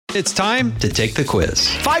It's time to take the quiz.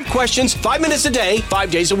 5 questions, 5 minutes a day,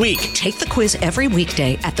 5 days a week. Take the quiz every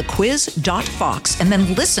weekday at thequiz.fox and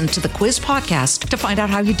then listen to the quiz podcast to find out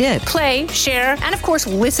how you did. Play, share, and of course,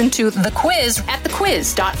 listen to the quiz at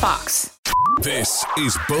thequiz.fox. This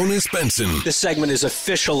is Bonus Benson. This segment is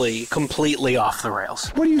officially completely off the rails.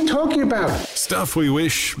 What are you talking about? Stuff we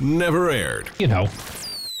wish never aired. You know,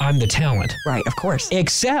 I'm the talent. Right, of course.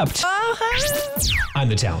 Except I'm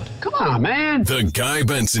the talent. Come on, man. The Guy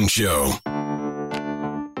Benson Show.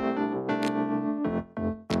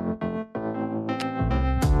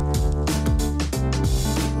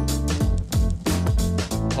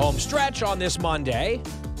 Home stretch on this Monday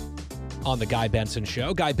on The Guy Benson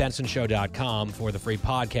Show. GuyBensonShow.com for the free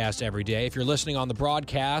podcast every day. If you're listening on the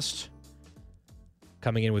broadcast,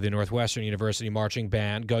 coming in with the Northwestern University Marching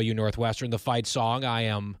Band, Go You Northwestern, the fight song, I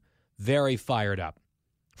am very fired up.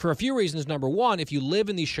 For a few reasons. Number one, if you live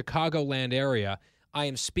in the Chicagoland area, I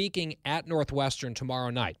am speaking at Northwestern tomorrow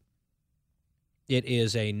night. It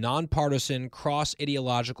is a nonpartisan,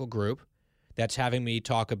 cross-ideological group that's having me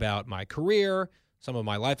talk about my career, some of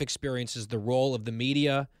my life experiences, the role of the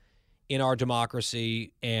media in our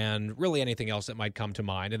democracy, and really anything else that might come to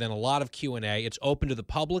mind. And then a lot of Q&A. It's open to the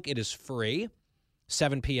public. It is free.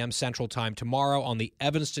 7 p.m. Central Time tomorrow on the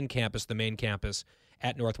Evanston campus, the main campus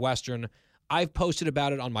at Northwestern. I've posted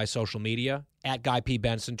about it on my social media, at Guy P.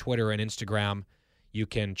 Benson, Twitter and Instagram. You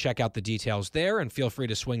can check out the details there and feel free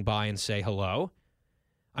to swing by and say hello.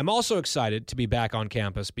 I'm also excited to be back on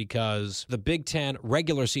campus because the Big Ten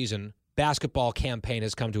regular season basketball campaign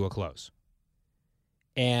has come to a close.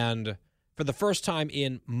 And for the first time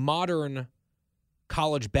in modern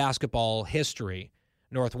college basketball history,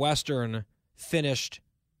 Northwestern finished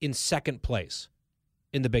in second place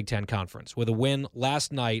in the Big Ten Conference with a win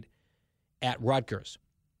last night at Rutgers.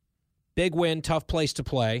 Big win, tough place to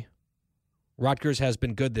play. Rutgers has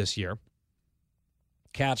been good this year.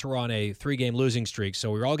 Cats were on a 3-game losing streak, so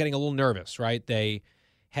we were all getting a little nervous, right? They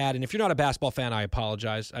had, and if you're not a basketball fan, I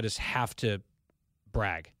apologize. I just have to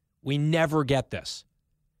brag. We never get this.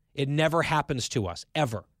 It never happens to us,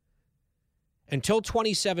 ever. Until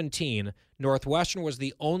 2017, Northwestern was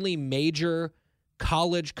the only major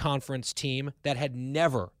college conference team that had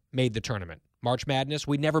never made the tournament. March Madness,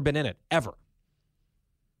 we'd never been in it, ever.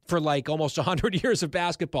 For like almost 100 years of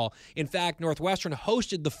basketball. In fact, Northwestern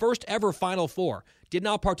hosted the first ever Final Four, did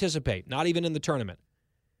not participate, not even in the tournament.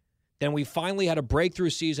 Then we finally had a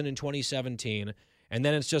breakthrough season in 2017, and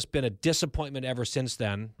then it's just been a disappointment ever since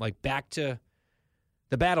then, like back to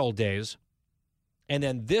the bad old days. And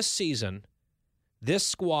then this season, this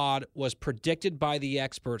squad was predicted by the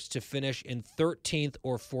experts to finish in 13th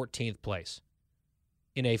or 14th place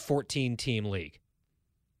in a 14-team league.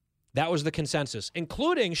 That was the consensus,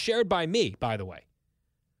 including shared by me, by the way.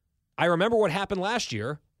 I remember what happened last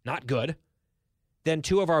year. Not good. Then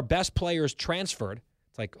 2 of our best players transferred.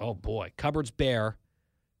 It's like, oh boy, cupboard's bare.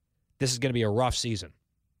 This is going to be a rough season.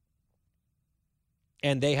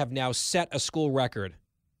 And they have now set a school record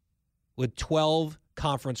with 12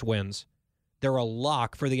 conference wins. They're a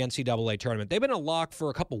lock for the NCAA tournament. They've been a lock for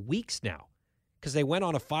a couple weeks now because they went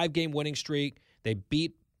on a 5-game winning streak. They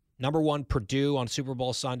beat number 1 Purdue on Super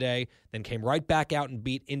Bowl Sunday, then came right back out and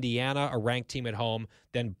beat Indiana, a ranked team at home,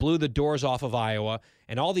 then blew the doors off of Iowa.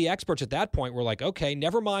 And all the experts at that point were like, okay,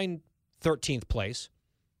 never mind 13th place.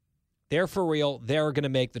 They're for real. They're going to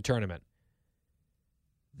make the tournament.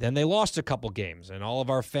 Then they lost a couple games, and all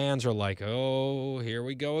of our fans are like, oh, here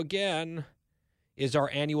we go again. Is our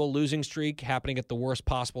annual losing streak happening at the worst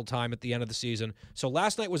possible time at the end of the season? So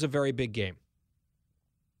last night was a very big game.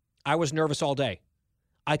 I was nervous all day.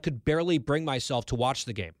 I could barely bring myself to watch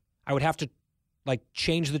the game. I would have to,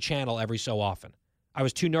 change the channel every so often. I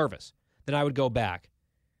was too nervous. Then I would go back.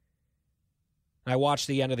 And I watched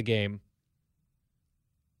the end of the game,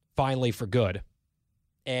 finally for good.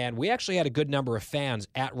 And we actually had a good number of fans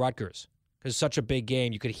at Rutgers because it's such a big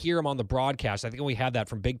game. You could hear them on the broadcast. I think we had that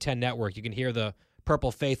from Big Ten Network. You can hear the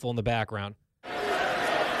Purple Faithful in the background. We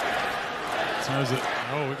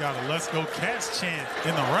got a Let's Go Cats chant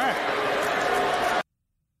in the rack.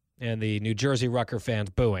 And the New Jersey Rucker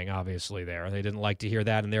fans booing, obviously, there. They didn't like to hear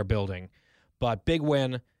that in their building. But big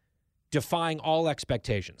win, defying all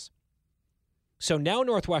expectations. So now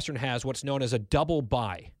Northwestern has what's known as a double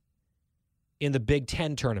bye in the Big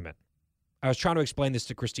Ten tournament. I was trying to explain this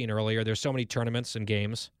to Christine earlier. There's so many tournaments and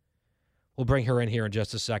games. We'll bring her in here in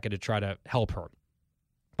just a second to try to help her.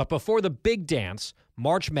 But before the big dance,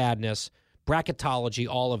 March Madness, bracketology,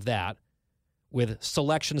 all of that, with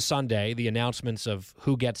Selection Sunday, the announcements of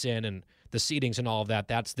who gets in and the seedings and all of that,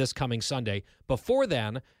 that's this coming Sunday. Before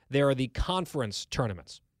then, there are the conference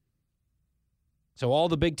tournaments. So all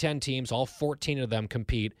the Big Ten teams, all 14 of them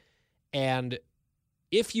compete. And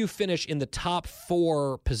if you finish in the top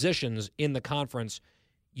 4 positions in the conference,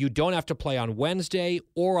 you don't have to play on Wednesday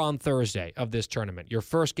or on Thursday of this tournament. Your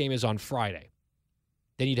first game is on Friday.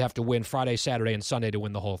 Then you'd have to win Friday, Saturday, and Sunday to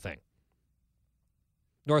win the whole thing.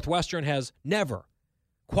 Northwestern has never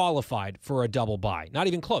qualified for a double bye. Not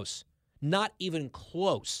even close. Not even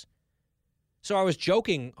close. So I was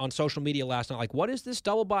joking on social media last night, like, what is this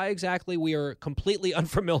double bye exactly? We are completely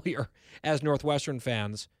unfamiliar as Northwestern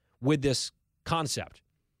fans with this concept.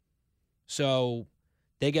 So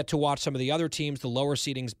they get to watch some of the other teams, the lower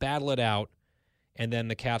seedings, battle it out, and then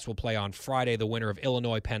the Cats will play on Friday, the winner of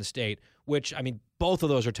Illinois, Penn State, which, I mean, both of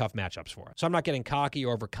those are tough matchups for us. So I'm not getting cocky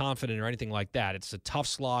or overconfident or anything like that. It's a tough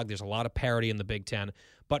slog. There's a lot of parity in the Big Ten.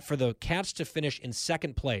 But for the Cats to finish in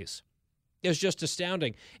second place is just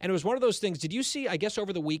astounding. And it was one of those things, did you see, I guess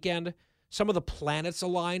over the weekend, some of the planets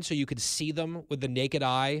aligned so you could see them with the naked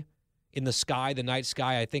eye in the sky, the night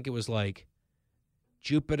sky? I think it was like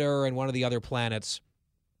Jupiter and one of the other planets.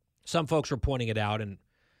 Some folks were pointing it out, and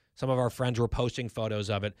some of our friends were posting photos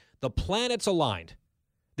of it. The planets aligned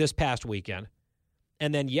this past weekend.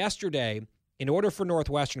 And then yesterday, in order for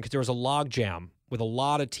Northwestern, because there was a logjam with a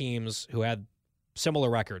lot of teams who had similar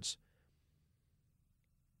records,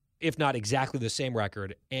 if not exactly the same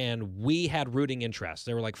record, and we had rooting interest.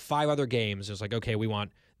 There were like 5 other games. It was like, okay, we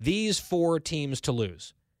want these 4 teams to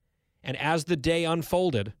lose. And as the day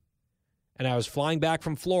unfolded, and I was flying back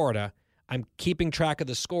from Florida, I'm keeping track of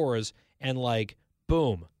the scores, and like,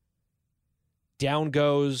 boom, down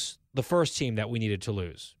goes the first team that we needed to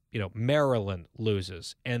lose. You know, Maryland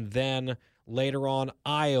loses. And then later on,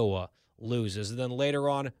 Iowa loses. And then later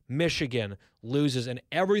on, Michigan loses. And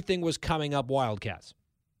everything was coming up Wildcats.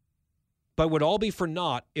 But it would all be for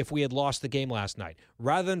naught if we had lost the game last night.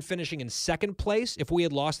 Rather than finishing in second place, if we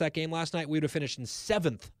had lost that game last night, we would have finished in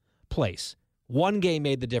 7th place. 1 game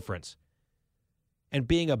made the difference. And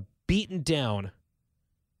being a beaten down,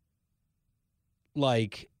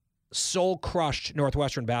 like, soul-crushed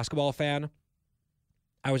Northwestern basketball fan,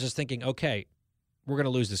 I was just thinking, okay, we're going to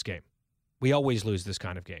lose this game. We always lose this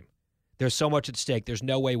kind of game. There's so much at stake. There's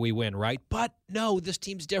no way we win, right? But no, this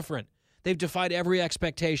team's different. They've defied every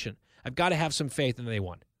expectation. I've got to have some faith, and they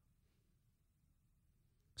won.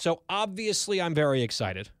 So obviously I'm very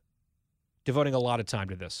excited, devoting a lot of time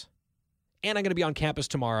to this. And I'm going to be on campus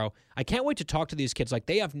tomorrow. I can't wait to talk to these kids. Like,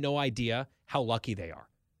 they have no idea how lucky they are.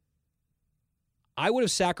 I would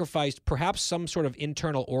have sacrificed perhaps some sort of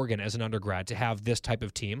internal organ as an undergrad to have this type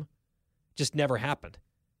of team. Just never happened.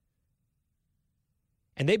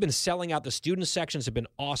 And they've been selling out. The student sections have been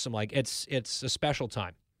awesome. Like, it's a special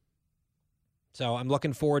time. So I'm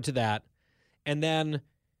looking forward to that. And then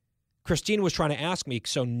Christine was trying to ask me,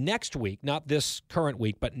 so next week, not this current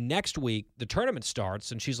week, but next week, the tournament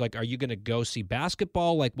starts. And she's like, are you going to go see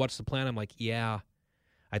basketball? Like, what's the plan? I'm like, yeah,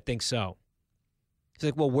 I think so. She's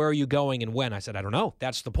like, well, where are you going and when? I said, I don't know.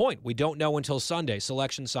 That's the point. We don't know until Sunday,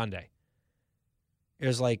 Selection Sunday.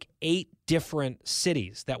 There's like 8 different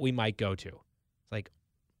cities that we might go to. It's like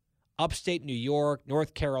upstate New York,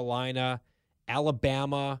 North Carolina,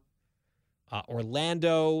 Alabama,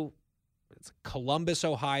 Orlando, Columbus,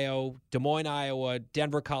 Ohio, Des Moines, Iowa,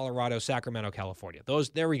 Denver, Colorado, Sacramento, California.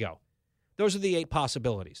 There we go. Those are the 8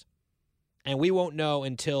 possibilities. And we won't know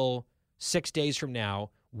until 6 days from now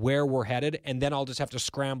where we're headed, and then I'll just have to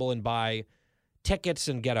scramble and buy tickets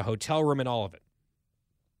and get a hotel room and all of it.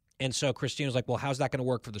 And so Christine was like, well, how's that going to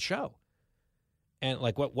work for the show? And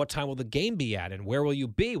like, what time will the game be at, and where will you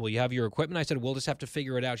be? Will you have your equipment? I said, we'll just have to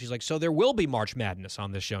figure it out. She's like, so there will be March Madness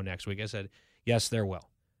on this show next week. I said, yes, there will.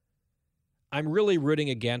 I'm really rooting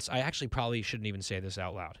against, I actually probably shouldn't even say this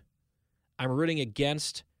out loud. I'm rooting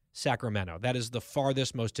against Sacramento. That is the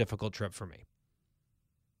farthest, most difficult trip for me.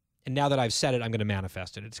 And now that I've said it, I'm going to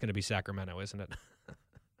manifest it. It's going to be Sacramento, isn't it?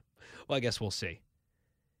 Well, I guess we'll see.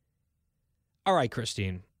 All right,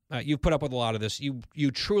 Christine, you've put up with a lot of this.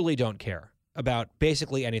 You truly don't care about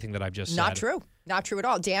basically anything that I've just said. Not true. Not true at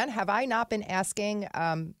all. Dan, have I not been asking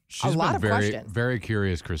She's a lot been of questions? Very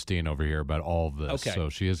curious, Christine, over here about all of this. Okay. So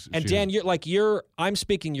she is. And Dan, I'm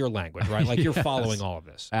speaking your language, right? Like you're Yes. following all of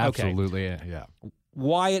this. Absolutely, Okay. yeah.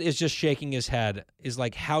 Wyatt is just shaking his head. Is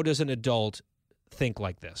like, how does an adult think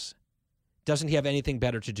like this? Doesn't he have anything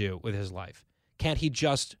better to do with his life? Can't he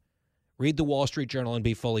just read the Wall Street Journal and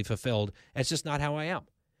be fully fulfilled? It's just not how I am.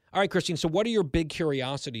 All right, Christine, so what are your big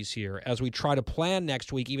curiosities here as we try to plan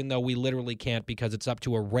next week, even though we literally can't because it's up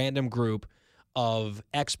to a random group of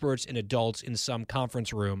experts and adults in some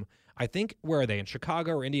conference room? I think, where are they, in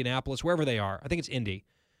Chicago or Indianapolis, wherever they are. I think it's Indy.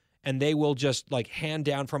 and they will just like hand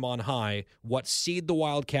down from on high what seed the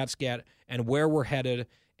Wildcats get and where we're headed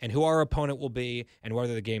and who our opponent will be and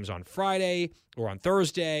whether the game's on Friday or on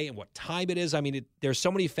Thursday and what time it is. I mean, there's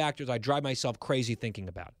so many factors I drive myself crazy thinking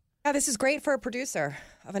about. Yeah, this is great for a producer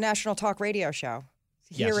of a national talk radio show.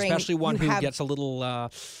 Yes, especially one who gets a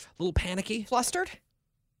little panicky. Flustered.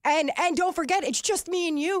 And don't forget, it's just me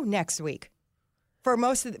and you next week for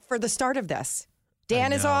the start of this.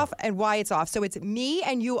 Dan is off and Wyatt's off. So it's me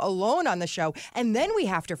and you alone on the show. And then we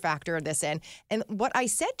have to factor this in. And what I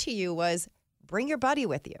said to you was, bring your buddy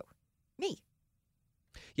with you. Me.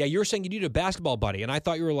 Yeah, you were saying you need a basketball buddy. And I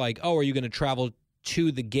thought you were like, oh, are you going to travel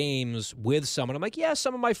to the games with someone? I'm like, yeah,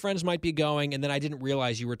 some of my friends might be going. And then I didn't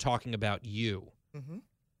realize you were talking about you. Mm-hmm.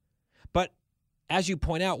 But as you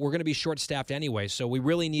point out, we're going to be short-staffed anyway. So we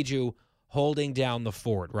really need you holding down the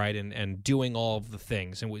fort, right, and doing all of the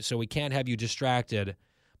things. And so we can't have you distracted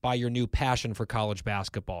by your new passion for college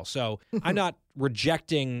basketball. So I'm not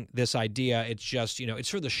rejecting this idea. It's just, it's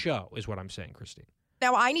for the show is what I'm saying, Christine.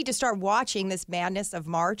 Now, I need to start watching this madness of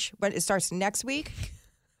March, but it starts next week.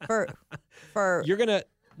 You're going to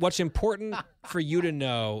 – what's important for you to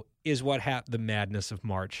know is what the madness of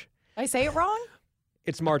March. Did I say it wrong?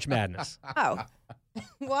 It's March Madness. Oh.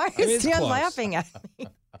 Why is Dan laughing at me?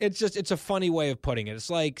 It's a funny way of putting it. It's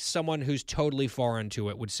like someone who's totally foreign to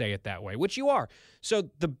it would say it that way, which you are. So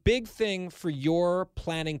the big thing for your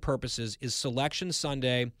planning purposes is Selection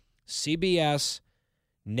Sunday, CBS,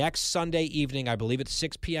 next Sunday evening, I believe it's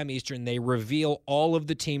 6 p.m. Eastern, they reveal all of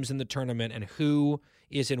the teams in the tournament and who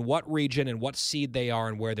is in what region and what seed they are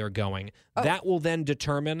and where they're going. Oh. That will then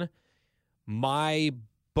determine my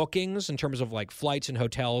bookings in terms of like flights and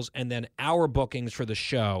hotels, and then our bookings for the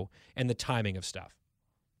show and the timing of stuff.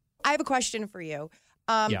 I have a question for you.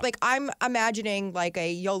 Like I'm imagining like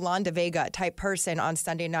a Yolanda Vega type person on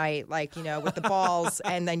Sunday night, like, with the balls,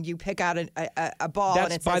 and then you pick out a ball. That's,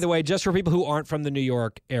 and it by says, the way, just for people who aren't from the New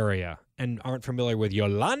York area and aren't familiar with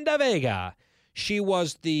Yolanda Vega, she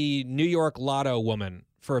was the New York Lotto woman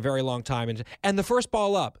for a very long time. And the first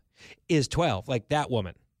ball up is 12, like that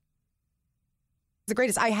woman. The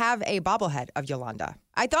greatest. I have a bobblehead of Yolanda.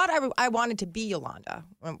 I thought I wanted to be Yolanda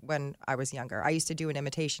when I was younger. I used to do an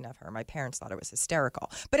imitation of her. My parents thought it was hysterical.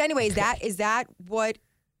 But anyways, is that what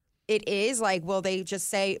it is? Like, will they just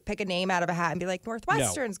say, pick a name out of a hat and be like,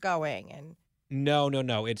 Northwestern's going? And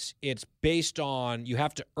No. It's based on, you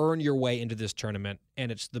have to earn your way into this tournament,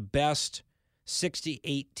 and it's the best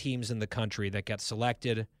 68 teams in the country that get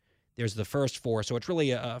selected. There's the first four, so it's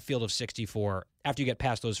really a field of 64 after you get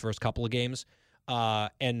past those first couple of games.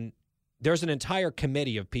 And there's an entire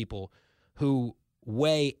committee of people who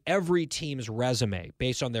weigh every team's resume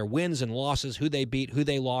based on their wins and losses, who they beat, who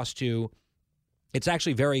they lost to. It's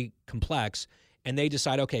actually very complex. And they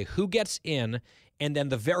decide, okay, who gets in, and then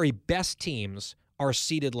the very best teams are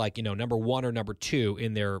seated like, number 1 or number 2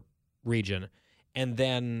 in their region. And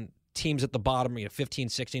then teams at the bottom, 15,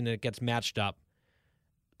 16, and it gets matched up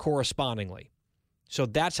correspondingly. So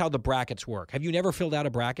that's how the brackets work. Have you never filled out a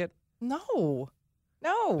bracket? No.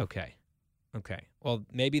 Okay. Well,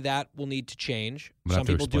 maybe that will need to change. We'll Some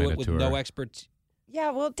people do it with no expertise.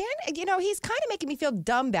 Yeah, well, Dan, he's kind of making me feel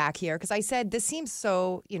dumb back here because I said, this seems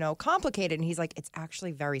so, complicated. And he's like, it's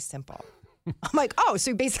actually very simple. I'm like, oh,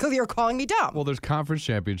 so basically you're calling me dumb. Well, there's conference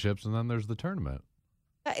championships and then there's the tournament.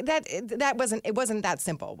 It wasn't that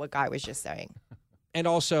simple, what Guy was just saying. And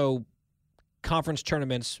also conference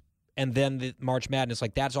tournaments and then the March Madness,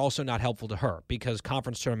 like that's also not helpful to her because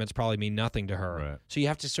conference tournaments probably mean nothing to her. Right. So you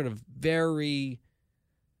have to sort of very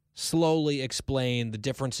slowly explain the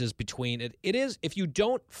differences between it. It is, if you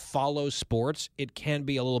don't follow sports, it can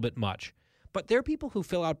be a little bit much. But there are people who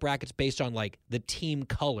fill out brackets based on like the team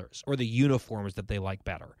colors or the uniforms that they like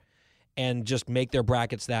better and just make their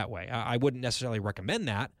brackets that way. I wouldn't necessarily recommend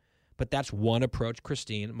that, but that's one approach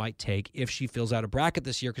Christine might take if she fills out a bracket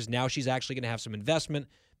this year because now she's actually going to have some investment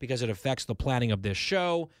because it affects the planning of this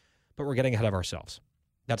show, but we're getting ahead of ourselves.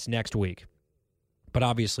 That's next week. But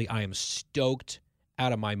obviously, I am stoked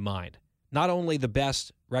out of my mind. Not only the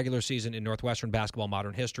best regular season in Northwestern basketball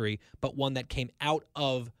modern history, but one that came out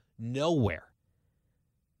of nowhere.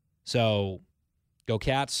 So, go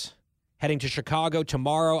Cats. Heading to Chicago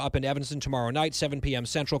tomorrow, up in Evanston tomorrow night, 7 p.m.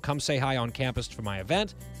 Central. Come say hi on campus for my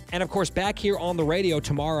event. And, of course, back here on the radio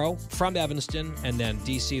tomorrow from Evanston and then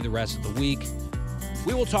D.C. the rest of the week.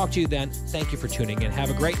 We will talk to you then. Thank you for tuning in.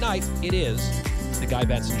 Have a great night. It is The Guy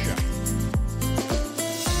Benson Show.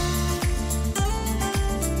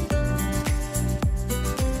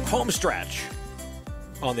 Home stretch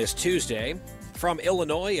on this Tuesday. From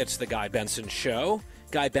Illinois, it's The Guy Benson Show.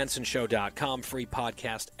 GuyBensonShow.com. Free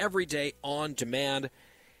podcast every day on demand.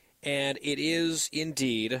 And it is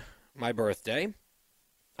indeed my birthday.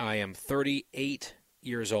 I am 38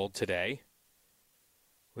 years old today,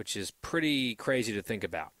 which is pretty crazy to think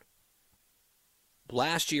about.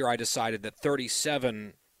 Last year I decided that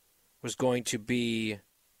 37 was going to be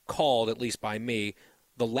called, at least by me,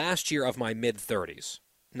 the last year of my mid-30s,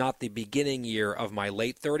 not the beginning year of my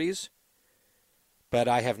late 30s. But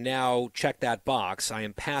I have now checked that box. I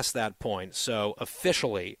am past that point, so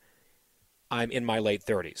officially I'm in my late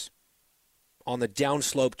 30s, on the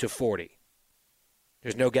downslope to 40.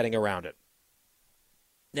 There's no getting around it.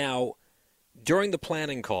 Now, during the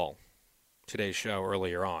planning call, today's show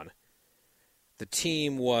earlier on, the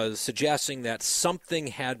team was suggesting that something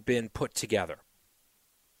had been put together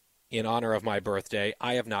in honor of my birthday.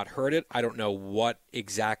 I have not heard it. I don't know what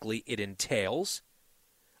exactly it entails.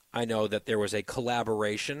 I know that there was a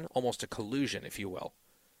collaboration, almost a collusion, if you will,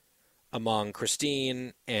 among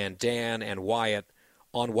Christine and Dan and Wyatt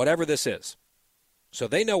on whatever this is. So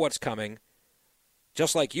they know what's coming.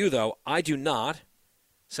 Just like you, though, I do not.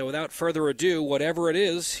 So without further ado, whatever it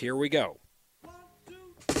is, here we go.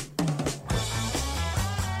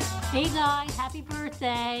 Hey guys, happy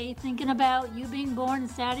birthday. Thinking about you being born in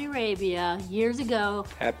Saudi Arabia years ago.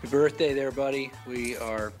 Happy birthday there, buddy. We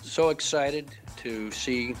are so excited to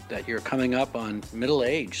see that you're coming up on middle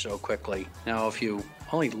age so quickly. Now, if you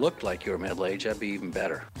only looked like you were middle-aged, that'd be even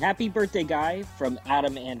better. Happy birthday, Guy, from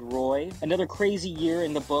Adam and Roy. Another crazy year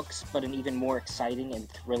in the books, but an even more exciting and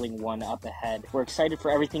thrilling one up ahead. We're excited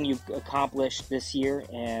for everything you've accomplished this year,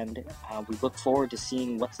 and we look forward to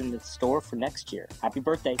seeing what's in the store for next year. Happy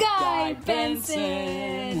birthday, Guy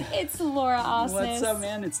Benson! It's Laura Osnes. What's up,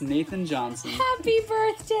 man? It's Nathan Johnson. Happy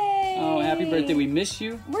birthday! Oh, happy birthday. We miss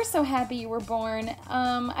you. We're so happy you were born.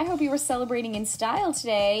 I hope you were celebrating in style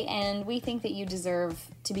today, and we think that you deserve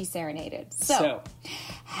to be serenaded. So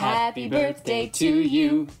happy birthday to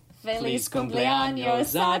you. Feliz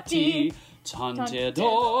cumpleaños a ti.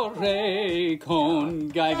 Tantadore con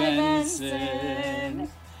Guy Benson.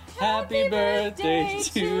 Happy birthday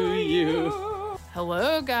to you.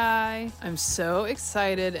 Hello, Guy. I'm so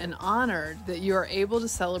excited and honored that you are able to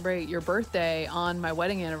celebrate your birthday on my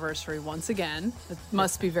wedding anniversary once again. It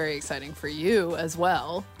must be very exciting for you as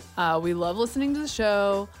well. We love listening to the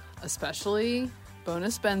show, especially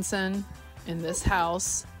Bonus Benson in this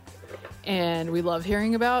house. And we love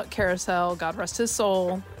hearing about Carousel, God rest his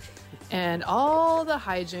soul, and all the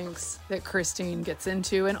hijinks that Christine gets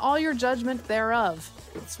into and all your judgment thereof.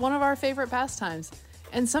 It's one of our favorite pastimes.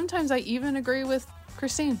 And sometimes I even agree with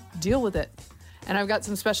Christine. Deal with it. And I've got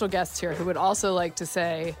some special guests here who would also like to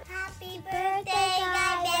say, Happy birthday,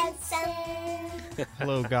 Guy Benson.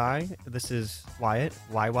 Hello, Guy. This is Wyatt,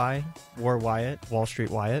 YY, War Wyatt, Wall Street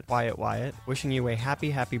Wyatt, Wyatt, wishing you a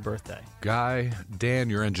happy, happy birthday. Guy, Dan,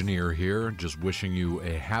 your engineer here, just wishing you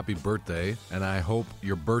a happy birthday, and I hope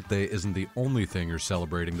your birthday isn't the only thing you're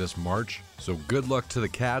celebrating this March. So good luck to the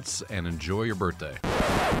cats and enjoy your birthday.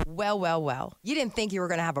 Well. You didn't think you were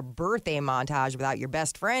going to have a birthday montage without your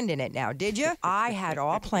best friend in it now, did you? I had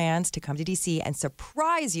all plans to come to D.C. and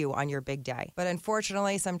surprise you on your big day. But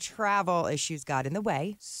unfortunately, some travel issues got in the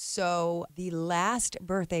way. So the last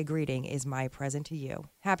birthday greeting is my present to you.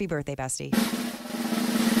 Happy birthday, bestie.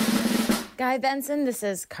 Guy Benson, this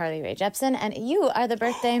is Carly Rae Jepsen, and you are the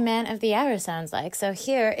birthday man of the hour, sounds like. So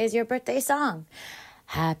here is your birthday song.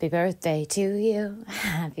 Happy birthday to you.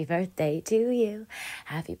 Happy birthday to you.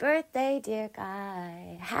 Happy birthday, dear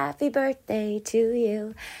Guy. Happy birthday to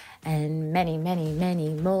you. And many, many, many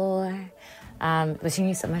more. Wishing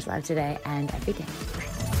you so much love today and every day.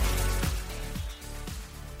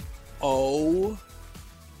 Oh,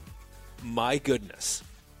 my goodness.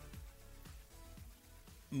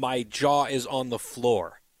 My jaw is on the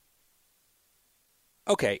floor.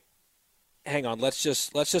 Okay, hang on. Let's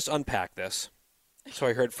just unpack this. So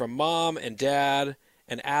I heard from Mom and Dad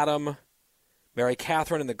and Adam, Mary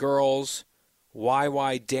Catherine and the girls,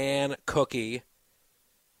 YY, Dan, Cookie.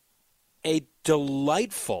 A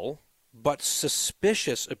delightful but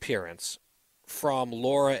suspicious appearance from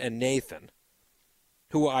Laura and Nathan,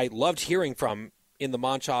 who I loved hearing from in the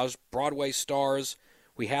montage, Broadway stars.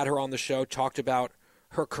 We had her on the show, talked about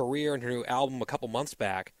her career and her new album a couple months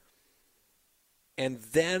back. And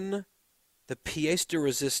then the pièce de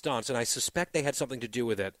résistance, and I suspect they had something to do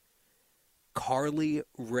with it. Carly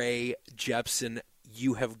Rae Jepsen,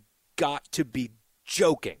 you have got to be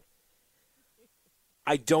joking.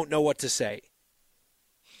 I don't know what to say.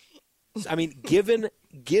 I mean, given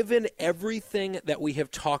everything that we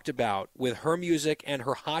have talked about with her music and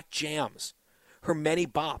her hot jams, her many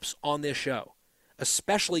bops on this show,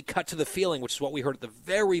 especially Cut to the Feeling, which is what we heard at the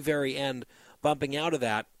very, very end, bumping out of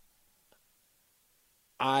that,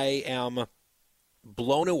 I am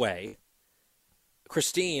blown away.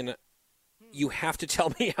 Christine, you have to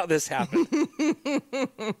tell me how this happened.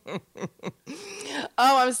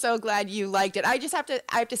 Oh, I'm so glad you liked it. I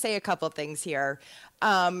have to say a couple of things here.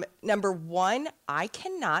 Number one, I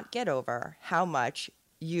cannot get over how much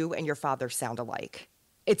you and your father sound alike.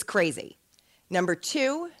 It's crazy. Number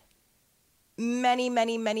two, many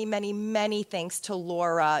thanks to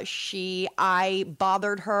Laura. I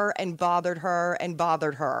bothered her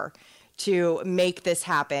to make this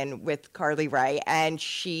happen with Carly Rae, and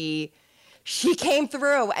she came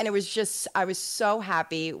through, and it was just, I was so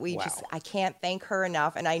happy. I can't thank her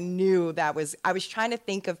enough. And I knew I was trying to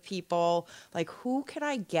think of people, like, who could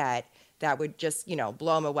I get that would just,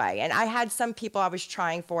 blow them away? And I had some people I was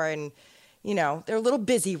trying for, and, they're a little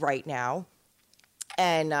busy right now.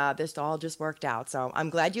 And this all just worked out. So I'm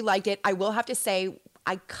glad you liked it. I will have to say,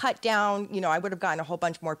 I cut down, I would have gotten a whole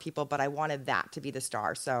bunch more people, but I wanted that to be the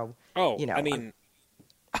star. So,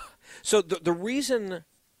 so the reason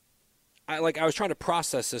I was trying to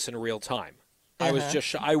process this in real time. I was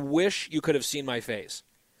just, I wish you could have seen my face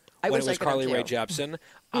when it was Carly Rae Jepsen.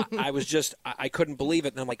 I couldn't believe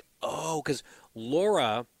it. And I'm like, oh, because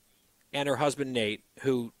Laura and her husband Nate,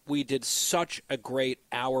 who we did such a great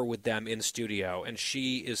hour with them in studio, and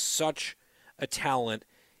she is such a talent,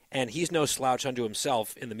 and he's no slouch unto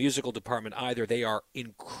himself in the musical department either. They are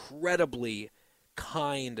incredibly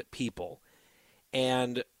kind people,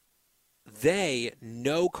 and they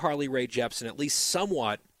know Carly Rae Jepsen at least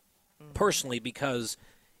somewhat personally, because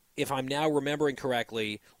if I'm now remembering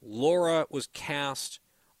correctly, Laura was cast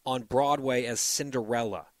on Broadway as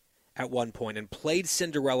Cinderella at one point and played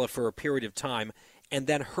Cinderella for a period of time, and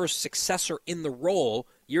then her successor in the role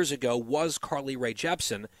years ago was Carly Rae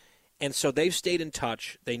Jepsen, and so they've stayed in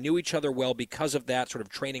touch. They knew each other well because of that, sort of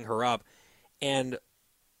training her up. And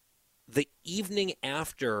the evening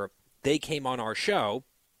after they came on our show,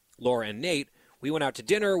 Laura and Nate, we went out to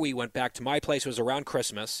dinner. We went back to my place. It was around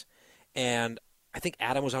Christmas, and I think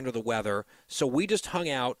Adam was under the weather, so we just hung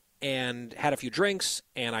out and had a few drinks,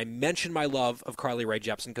 and I mentioned my love of Carly Rae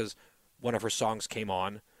Jepsen because one of her songs came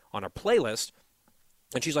on our playlist,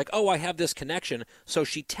 and she's like, oh, I have this connection. So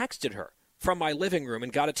she texted her from my living room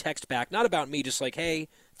and got a text back, not about me, just like, hey,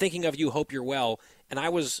 thinking of you, hope you're well. And I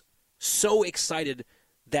was so excited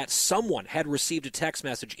that someone had received a text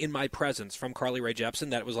message in my presence from Carly Rae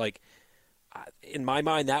Jepsen that it was like, in my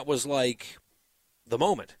mind, that was like the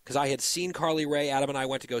moment, because I had seen Carly Rae. Adam and I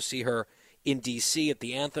went to go see her in D.C. at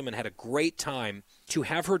the Anthem and had a great time. To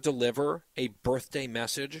have her deliver a birthday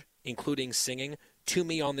message, including singing, to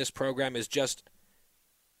me on this program is just,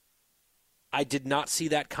 I did not see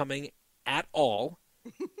that coming at all.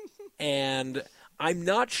 And I'm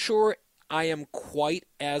not sure I am quite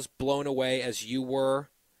as blown away as you were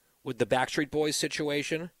with the Backstreet Boys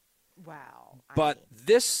situation. Wow. But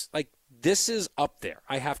this is up there,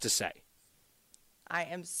 I have to say. I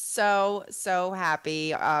am so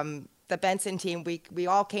happy. The Benson team, we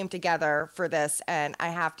all came together for this, and I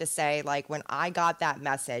have to say, like, when I got that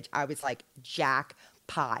message, I was like,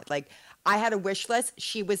 jackpot. Like, I had a wish list.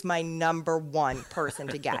 She was my number one person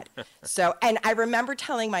to get. So, and I remember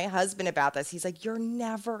telling my husband about this. He's like, you're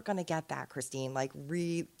never going to get that, Christine. Like,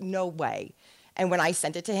 no way. And when I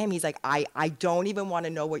sent it to him, he's like, I don't even want to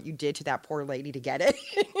know what you did to that poor lady to get it.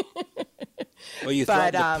 Well, you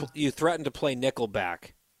threatened to play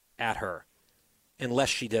Nickelback at her unless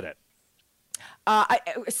she did it.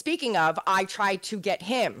 Speaking of, I tried to get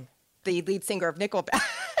him, the lead singer of Nickelback.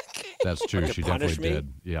 That's true. She definitely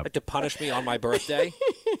did. Yeah. To punish me on my birthday.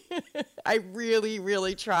 I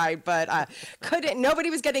really tried, but couldn't. Nobody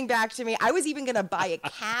was getting back to me. I was even going to buy a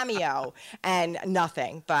cameo and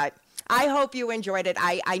nothing. But I hope you enjoyed it.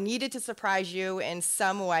 I needed to surprise you in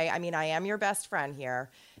some way. I mean, I am your best friend here,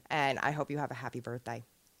 and I hope you have a happy birthday.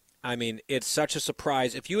 I mean, it's such a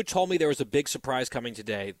surprise. If you had told me there was a big surprise coming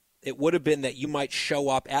today, it would have been that you might show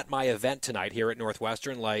up at my event tonight here at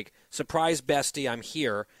Northwestern, like, surprise bestie, I'm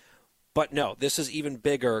here. But no, this is even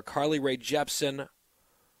bigger. Carly Rae Jepsen.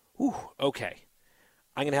 Whew, okay.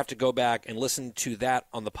 I'm going to have to go back and listen to that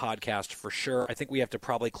on the podcast for sure. I think we have to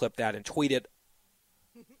probably clip that and tweet it.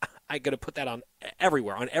 I'm going to put that on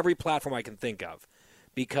everywhere, on every platform I can think of,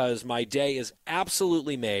 because my day is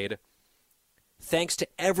absolutely made. Thanks to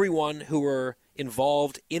everyone who were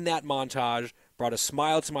involved in that montage, brought a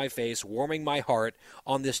smile to my face, warming my heart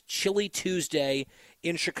on this chilly Tuesday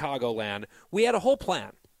in Chicagoland. We had a whole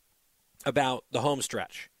plan about the home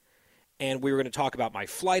stretch, and we were going to talk about my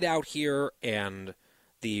flight out here and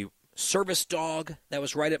the service dog that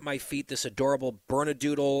was right at my feet, this adorable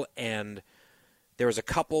Bernedoodle, and there was a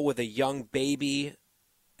couple with a young baby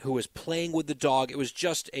who was playing with the dog. It was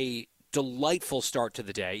just a delightful start to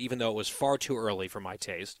the day, even though it was far too early for my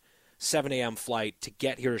taste. 7 a.m. flight to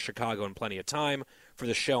get here to Chicago in plenty of time for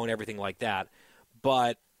the show and everything like that.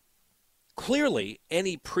 But clearly,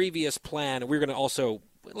 any previous plan, we were going to also,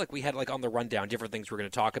 like we had like on the rundown, different things we were going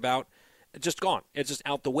to talk about, just gone. It's just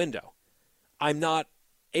out the window. I'm not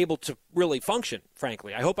able to really function,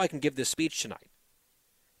 frankly. I hope I can give this speech tonight.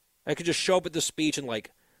 I could just show up at the speech and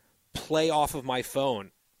like play off of my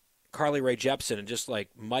phone Carly Rae Jepsen and just like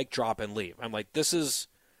mic drop and leave. I'm like, this is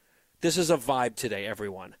a vibe today,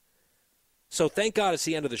 everyone. So thank God it's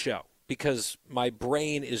the end of the show, because my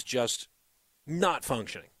brain is just not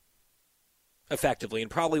functioning effectively,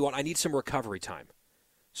 and probably I need some recovery time.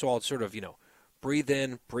 So I'll sort of, breathe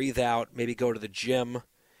in, breathe out, maybe go to the gym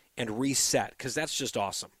and reset, because that's just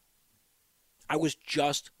awesome. I was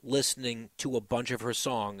just listening to a bunch of her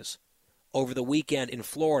songs over the weekend in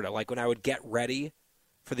Florida, like when I would get ready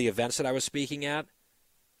for the events that I was speaking at,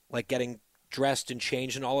 like getting dressed and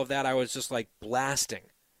changed and all of that. I was just like blasting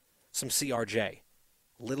some CRJ.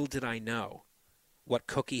 Little did I know what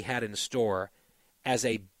Cookie had in store as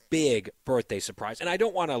a big birthday surprise. And I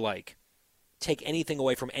don't want to like take anything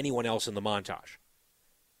away from anyone else in the montage,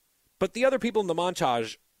 but the other people in the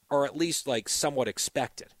montage are at least like somewhat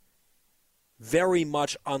expected. Very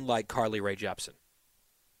much unlike Carly Rae Jepsen.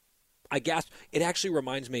 I gasped. It actually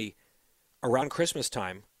reminds me, around Christmas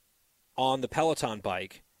time, on the Peloton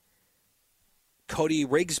bike, Cody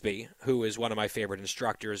Rigsby, who is one of my favorite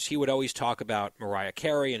instructors, he would always talk about Mariah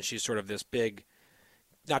Carey, and she's sort of this big,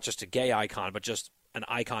 not just a gay icon, but just an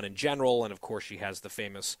icon in general. And of course, she has the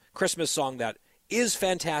famous Christmas song that is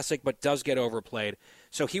fantastic, but does get overplayed.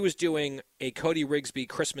 So he was doing a Cody Rigsby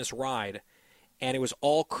Christmas ride, and it was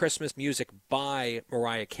all Christmas music by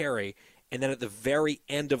Mariah Carey. And then at the very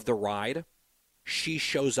end of the ride, she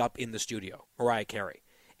shows up in the studio, Mariah Carey.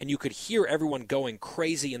 And you could hear everyone going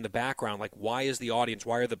crazy in the background, like, why is the audience,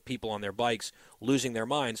 why are the people on their bikes losing their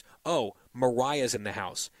minds? Oh, Mariah's in the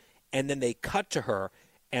house. And then they cut to her,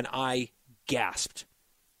 and I gasped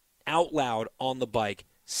out loud on the bike.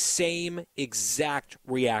 Same exact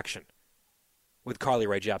reaction with Carly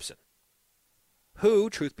Rae Jepsen, who,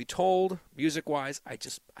 truth be told, music-wise, I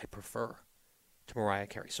prefer to Mariah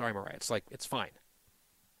Carey. Sorry, Mariah. It's fine.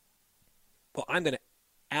 Well, I'm going to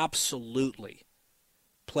absolutely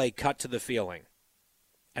play Cut to the Feeling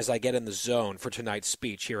as I get in the zone for tonight's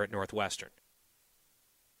speech here at Northwestern.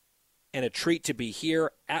 And a treat to be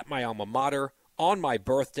here at my alma mater on my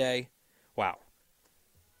birthday. Wow.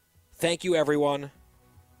 Thank you, everyone.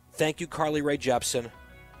 Thank you, Carly Rae Jepsen.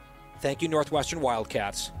 Thank you, Northwestern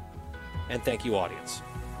Wildcats. And thank you, audience.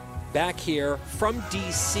 Back here from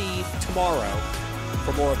D.C. tomorrow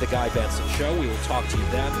for more of The Guy Benson Show. We will talk to you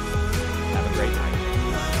then. Have a great night.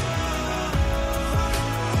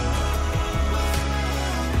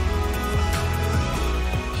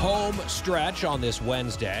 Home stretch on this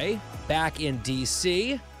Wednesday. Back in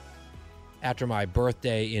D.C. after my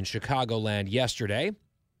birthday in Chicagoland yesterday.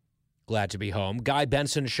 Glad to be home.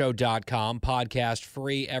 GuyBensonShow.com. Podcast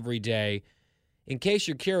free every day. In case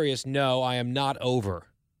you're curious, no, I am not over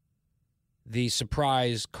the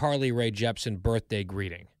surprise Carly Rae Jepsen birthday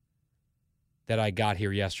greeting that I got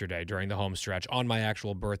here yesterday during the home stretch on my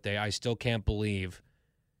actual birthday. I still can't believe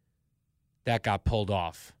that got pulled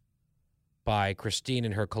off by Christine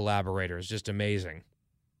and her collaborators. Just amazing.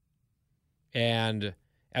 And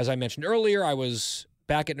as I mentioned earlier, I was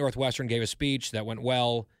back at Northwestern, gave a speech that went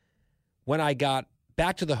well. When I got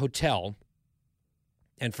back to the hotel,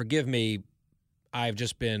 and forgive me, I've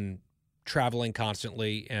just been traveling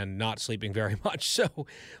constantly and not sleeping very much. So,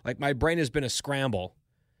 like, my brain has been a scramble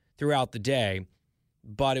throughout the day.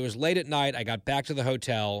 But it was late at night. I got back to the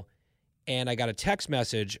hotel, and I got a text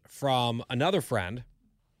message from another friend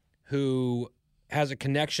who has a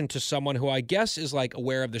connection to someone who I guess is, like,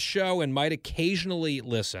 aware of the show and might occasionally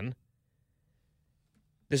listen.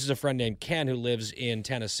 This is a friend named Ken who lives in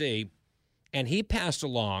Tennessee, and he passed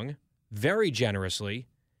along, very generously,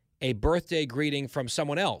 a birthday greeting from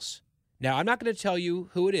someone else. Now, I'm not going to tell you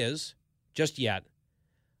who it is just yet.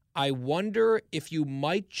 I wonder if you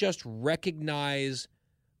might just recognize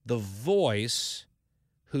the voice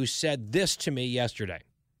who said this to me yesterday.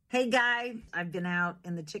 Hey, Guy. I've been out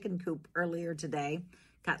in the chicken coop earlier today.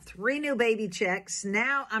 Got 3 new baby chicks.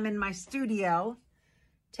 Now I'm in my studio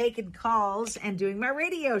taking calls and doing my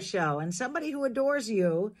radio show. And somebody who adores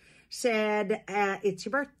you said, it's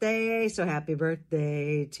your birthday, so happy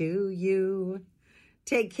birthday to you.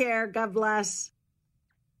 Take care. God bless.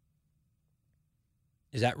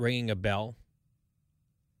 Is that ringing a bell?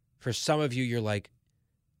 For some of you, you're like,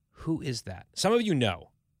 who is that? Some of you know.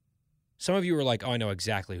 Some of you are like, oh, I know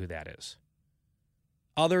exactly who that is.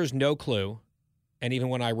 Others, no clue. And even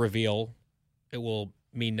when I reveal, it will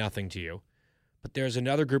mean nothing to you. But there's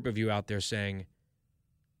another group of you out there saying,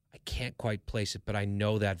 I can't quite place it, but I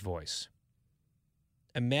know that voice.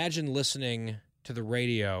 Imagine listening to the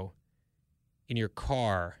radio in your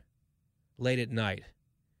car late at night,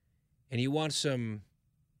 and you want some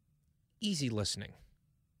easy listening,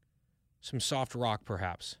 some soft rock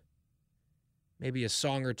perhaps, maybe a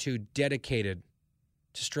song or two dedicated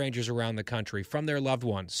to strangers around the country from their loved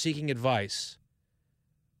ones, seeking advice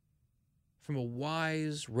from a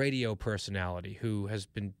wise radio personality who has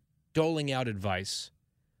been doling out advice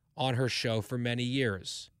on her show for many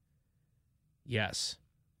years. Yes,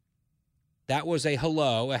 that was a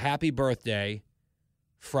hello, a happy birthday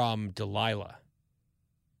from Delilah,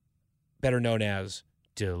 better known as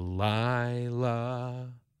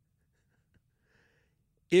Delilah.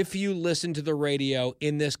 If you listen to the radio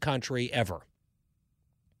in this country ever,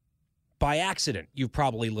 by accident, you've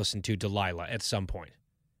probably listened to Delilah at some point.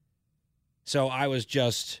 So I was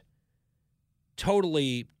just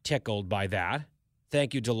totally tickled by that.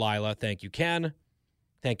 Thank you, Delilah. Thank you, Ken.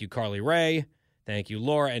 Thank you, Carly Ray. Thank you,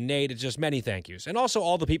 Laura and Nate. It's just many thank yous. And also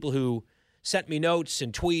all the people who sent me notes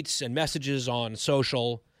and tweets and messages on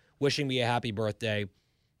social wishing me a happy birthday.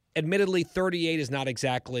 Admittedly, 38 is not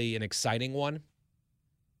exactly an exciting one,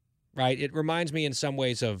 right? It reminds me in some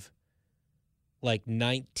ways of like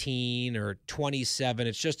 19 or 27.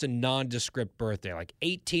 It's just a nondescript birthday. Like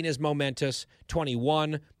 18 is momentous,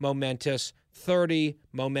 21 momentous, 30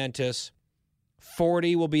 momentous,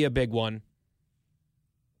 40 will be a big one.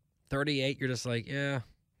 38, you're just like, yeah,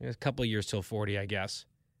 a couple of years till 40, I guess.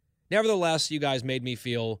 Nevertheless, you guys made me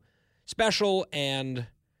feel special and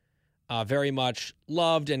very much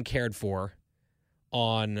loved and cared for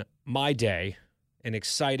on my day, an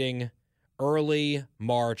exciting early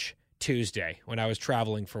March Tuesday when I was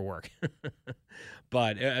traveling for work.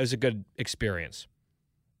 But it was a good experience.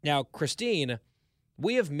 Now, Christine,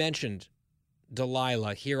 we have mentioned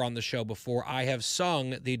Delilah here on the show before. I have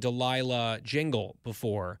sung the Delilah jingle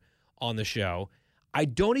before on the show. I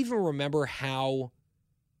don't even remember how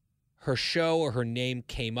her show or her name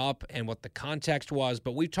came up and what the context was,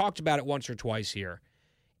 but we've talked about it once or twice here.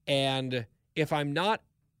 And if I'm not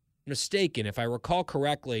mistaken, if I recall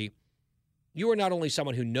correctly, you are not only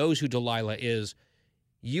someone who knows who Delilah is,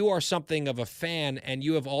 you are something of a fan, and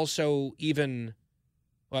you have also even,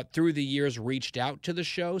 through the years, reached out to the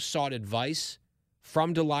show, sought advice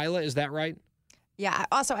from Delilah. Is that right? Yeah.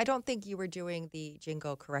 Also, I don't think you were doing the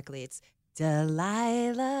jingle correctly. It's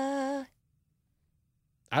Delilah.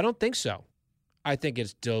 I don't think so. I think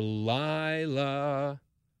it's Delilah.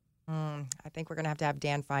 I think we're going to have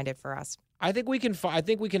Dan find it for us. I think we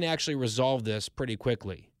can actually resolve this pretty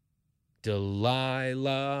quickly.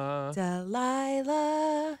 Delilah.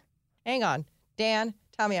 Delilah. Hang on. Dan,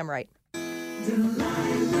 tell me I'm right.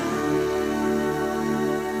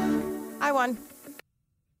 I won.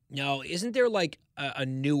 No, isn't there like a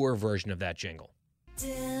newer version of that jingle?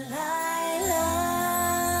 Delilah.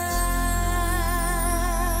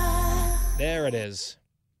 There it is.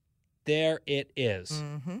 There it is.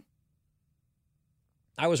 Mm-hmm.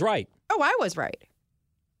 I was right. Oh, I was right.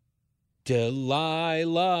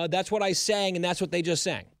 Delilah. That's what I sang, and that's what they just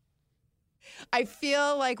sang. I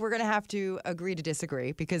feel like we're going to have to agree to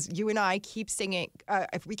disagree because you and I keep singing.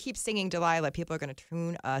 If we keep singing Delilah, people are going to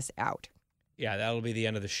tune us out. Yeah, that'll be the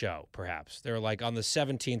end of the show, perhaps. They're like, on the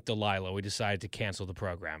 17th Delilah, we decided to cancel the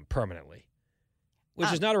program permanently,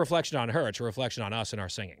 which is not a reflection on her. It's a reflection on us and our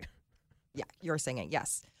singing. Yeah, you're singing,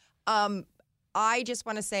 yes. I just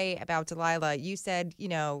want to say about Delilah, you said,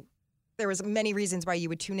 there was many reasons why you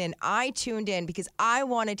would tune in. I tuned in because I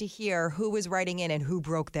wanted to hear who was writing in and who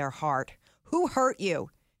broke their heart. Who hurt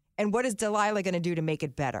you? And what is Delilah going to do to make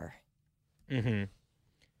it better? Mm-hmm.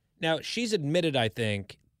 Now, she's admitted, I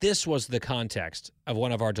think, this was the context of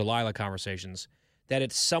one of our Delilah conversations, that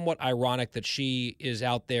it's somewhat ironic that she is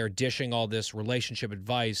out there dishing all this relationship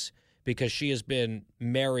advice because she has been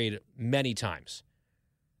married many times,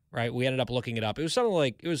 right? We ended up looking it up. It was something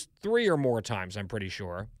like, it was 3 or more times, I'm pretty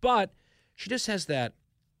sure. But she just has that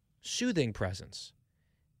soothing presence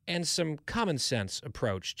and some common sense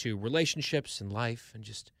approach to relationships and life, and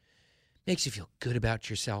just makes you feel good about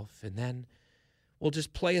yourself. And then we'll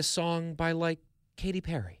just play a song by like Katy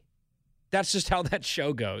Perry. That's just how that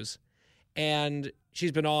show goes. And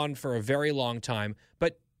she's been on for a very long time,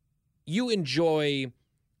 but you enjoy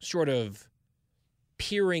sort of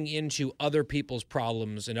peering into other people's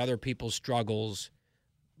problems and other people's struggles,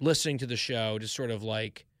 listening to the show, just sort of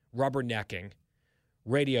like rubbernecking,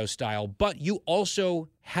 radio style, but you also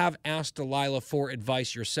have asked Delilah for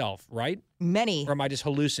advice yourself, right? Many. Or am I just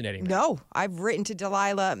hallucinating? No, I've written to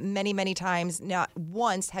Delilah many, many times. Not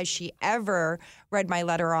once has she ever read my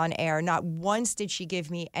letter on air. Not once did she give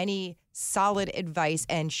me any solid advice,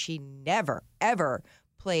 and she never, ever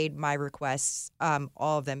played my requests,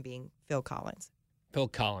 all of them being Phil Collins. Phil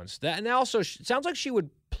Collins. And also, it sounds like she would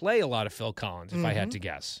play a lot of Phil Collins, if I had to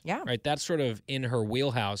guess. Yeah. Right? That's sort of in her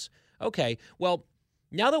wheelhouse. Okay, well,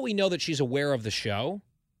 now that we know that she's aware of the show,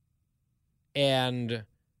 and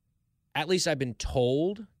at least I've been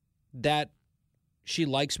told that she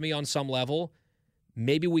likes me on some level,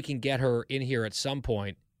 maybe we can get her in here at some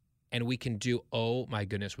point and we can do, oh my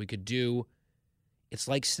goodness, we could do, it's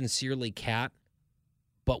like Sincerely Kat,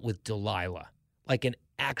 but with Delilah. Like an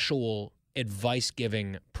actual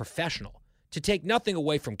advice-giving professional. To take nothing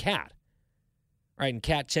away from Kat. Right? And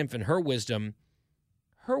Kat Timpf and her wisdom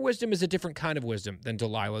is a different kind of wisdom than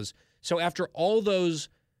Delilah's. So after all those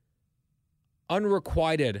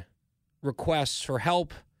unrequited requests for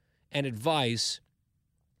help and advice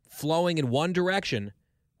flowing in one direction,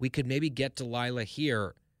 we could maybe get Delilah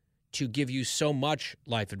here to give you so much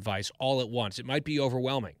life advice all at once. It might be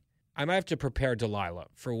overwhelming. I might have to prepare Delilah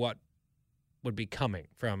for what would be coming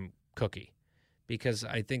from Cookie, because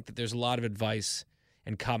I think that there's a lot of advice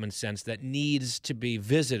and common sense that needs to be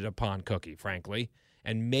visited upon Cookie, frankly.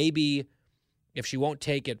 And maybe if she won't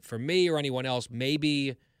take it from me or anyone else,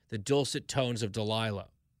 maybe the dulcet tones of Delilah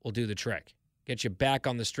will do the trick. Get you back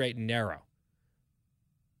on the straight and narrow.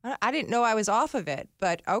 I didn't know I was off of it,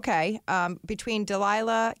 but okay. Between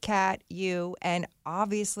Delilah, Kat, you, and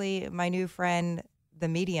obviously my new friend, the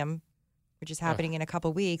Medium, which is happening in a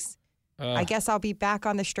couple weeks, I guess I'll be back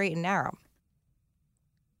on the straight and narrow.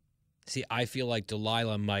 See, I feel like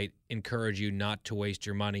Delilah might encourage you not to waste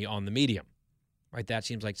your money on the Medium. Right? That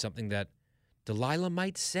seems like something that Delilah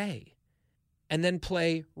might say. And then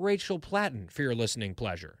play Rachel Platten for your listening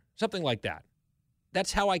pleasure. Something like that.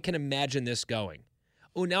 That's how I can imagine this going.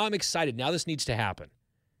 Oh, now I'm excited. Now this needs to happen.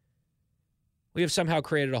 We have somehow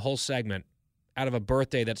created a whole segment out of a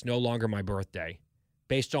birthday that's no longer my birthday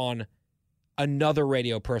based on another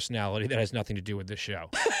radio personality that has nothing to do with this show.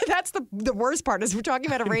 That's the worst part, is we're talking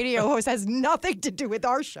about a radio host that has nothing to do with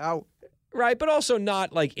our show. Right, but also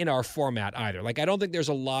not like in our format either. Like, I don't think there's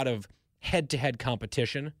a lot of head-to-head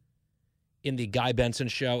competition in the Guy Benson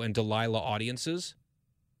Show and Delilah audiences.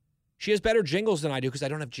 She has better jingles than I do because I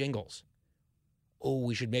don't have jingles. Oh,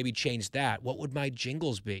 we should maybe change that. What would my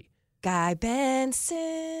jingles be? Guy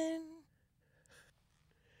Benson.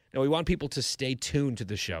 No, we want people to stay tuned to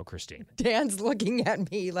the show, Christine. Dan's looking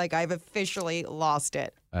at me like I've officially lost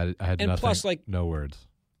it. I had and nothing. Plus, like, no words.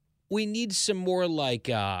 We need some more like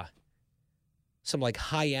some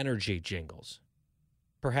high energy jingles.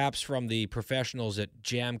 Perhaps from the professionals at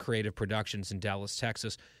Jam Creative Productions in Dallas,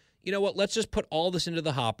 Texas. You know what? Let's just put all this into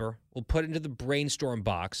the hopper. We'll put it into the brainstorm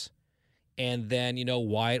box. And then,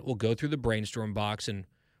 Wyatt will go through the brainstorm box and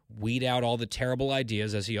weed out all the terrible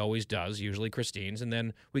ideas, as he always does, usually Christine's. And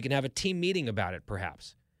then we can have a team meeting about it,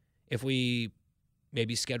 perhaps. If we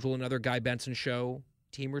maybe schedule another Guy Benson Show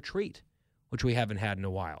team retreat, which we haven't had in a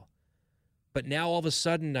while. But now all of a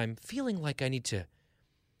sudden I'm feeling like I need to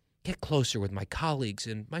get closer with my colleagues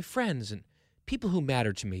and my friends and people who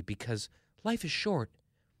matter to me, because life is short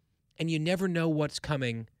and you never know what's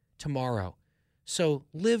coming tomorrow. So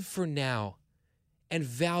live for now and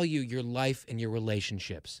value your life and your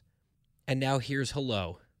relationships. And now here's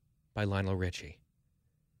Hello by Lionel Richie.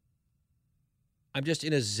 I'm just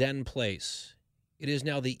in a zen place. It is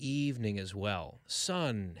now the evening as well.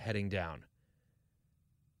 Sun heading down.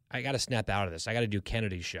 I got to snap out of this. I got to do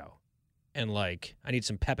Kennedy's show. And, I need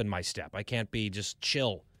some pep in my step. I can't be just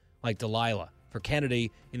chill like Delilah. For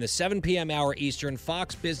Kennedy in the 7 p.m. hour Eastern,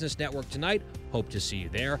 Fox Business Network tonight. Hope to see you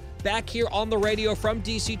there. Back here on the radio from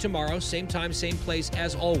D.C. tomorrow. Same time, same place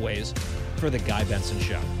as always for The Guy Benson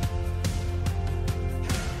Show.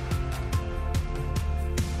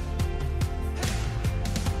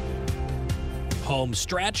 Home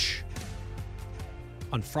stretch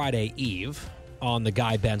on Friday Eve on The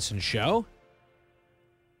Guy Benson Show.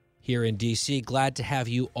 Here in D.C., glad to have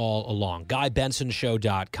you all along.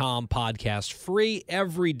 GuyBensonShow.com, podcast free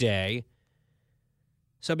every day.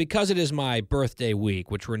 So because it is my birthday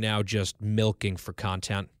week, which we're now just milking for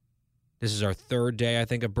content, this is our third day, I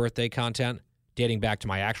think, of birthday content, dating back to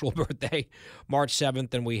my actual birthday, March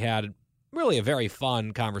 7th, and we had really a very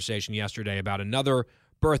fun conversation yesterday about another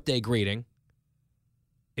birthday greeting.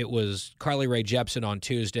 It was Carly Rae Jepsen on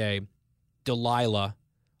Tuesday, Delilah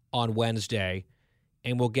on Wednesday,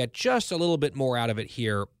 and we'll get just a little bit more out of it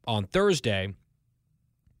here on Thursday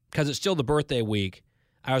because it's still the birthday week.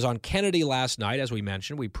 I was on Kennedy last night, as we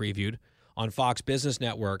mentioned. We previewed on Fox Business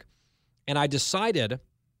Network. And I decided,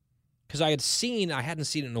 because I hadn't seen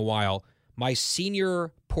it in a while, my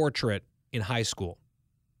senior portrait in high school.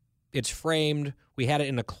 It's framed. We had it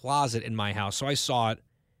in a closet in my house, so I saw it.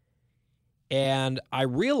 And I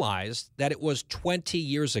realized that it was 20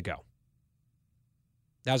 years ago.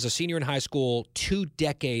 I was a senior in high school 2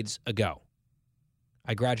 decades ago.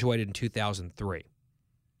 I graduated in 2003.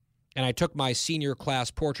 And I took my senior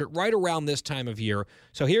class portrait right around this time of year.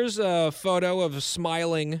 So here's a photo of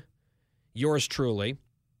smiling yours truly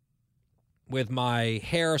with my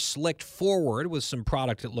hair slicked forward with some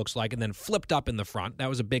product, it looks like, and then flipped up in the front. That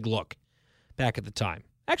was a big look back at the time.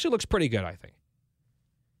 Actually looks pretty good, I think.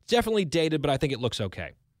 It's definitely dated, but I think it looks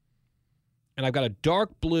okay. And I've got a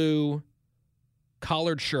dark blue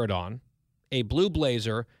collared shirt on, a blue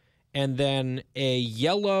blazer, and then a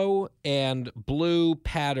yellow and blue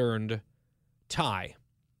patterned tie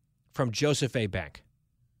from Joseph A. Bank.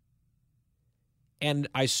 And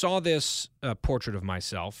I saw this portrait of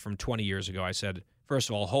myself from 20 years ago. I said, first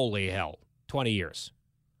of all, holy hell, 20 years.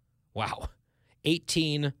 Wow.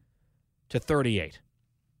 18 to 38.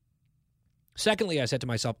 Secondly, I said to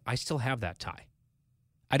myself, I still have that tie.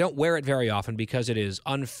 I don't wear it very often because it is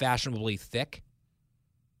unfashionably thick.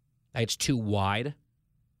 It's too wide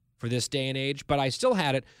for this day and age, but I still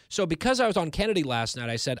had it. So because I was on Kennedy last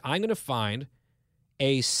night, I said, I'm going to find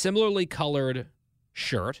a similarly colored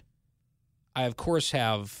shirt. I, of course,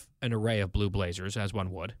 have an array of blue blazers, as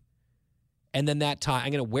one would. And then that tie,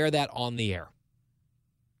 I'm going to wear that on the air.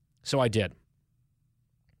 So I did.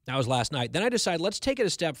 That was last night. Then I decided, let's take it a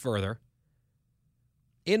step further.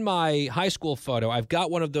 In my high school photo, I've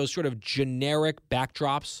got one of those sort of generic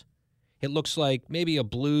backdrops. It looks like maybe a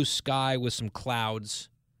blue sky with some clouds.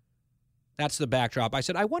 That's the backdrop. I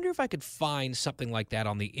said, I wonder if I could find something like that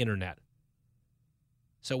on the internet.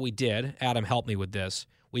 So we did. Adam helped me with this.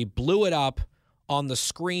 We blew it up on the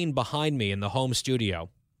screen behind me in the home studio.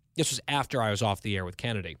 This was after I was off the air with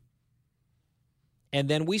Kennedy. And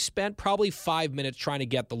then we spent probably 5 minutes trying to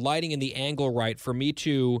get the lighting and the angle right for me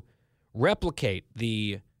to replicate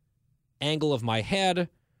the angle of my head,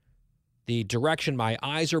 the direction my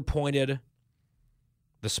eyes are pointed,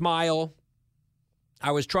 the smile.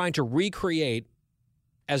 I was trying to recreate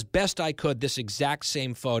as best I could this exact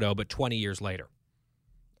same photo, but 20 years later.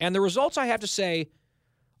 And the results, I have to say,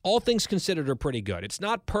 all things considered, are pretty good. It's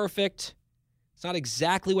not perfect. It's not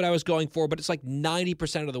exactly what I was going for, but it's like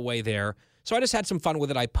 90% of the way there. So I just had some fun with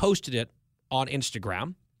it. I posted it on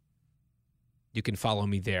Instagram. You can follow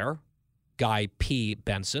me there, Guy P.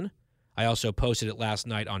 Benson. I also posted it last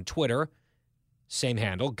night on Twitter. Same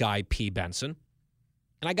handle, Guy P. Benson.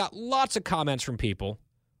 And I got lots of comments from people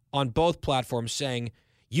on both platforms saying,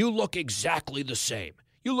 you look exactly the same.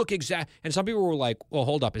 You look exact. And some people were like, well,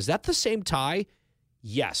 hold up. Is that the same tie?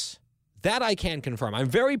 Yes. That I can confirm. I'm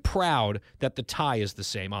very proud that the tie is the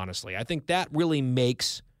same, honestly. I think that really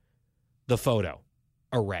makes the photo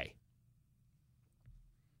array.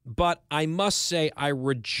 But I must say I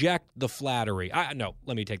reject the flattery. No,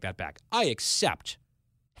 let me take that back. I accept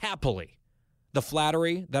happily the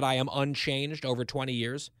flattery that I am unchanged over 20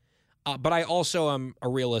 years. But I also am a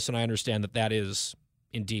realist, and I understand that that is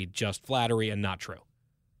indeed just flattery and not true.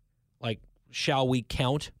 Like, shall we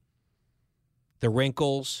count the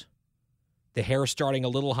wrinkles, the hair starting a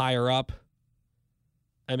little higher up?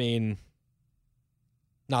 I mean,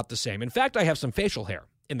 not the same. In fact, I have some facial hair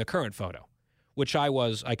in the current photo, which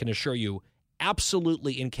I can assure you,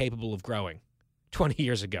 absolutely incapable of growing 20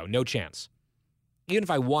 years ago. No chance. Even if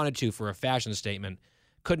I wanted to for a fashion statement,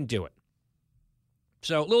 couldn't do it.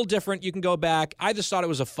 So a little different. You can go back. I just thought it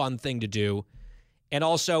was a fun thing to do. And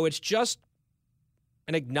also, it's just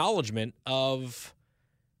an acknowledgement of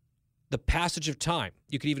the passage of time.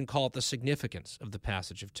 You could even call it the significance of the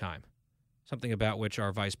passage of time. Something about which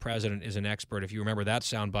our vice president is an expert, if you remember that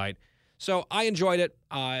soundbite. So I enjoyed it.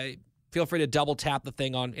 Feel free to double tap the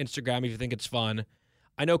thing on Instagram if you think it's fun.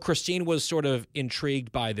 I know Christine was sort of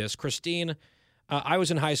intrigued by this. Christine, I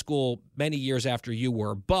was in high school many years after you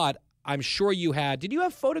were, but I'm sure you had. Did you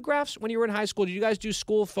have photographs when you were in high school? Did you guys do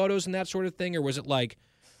school photos and that sort of thing? Or was it like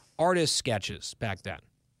artist sketches back then?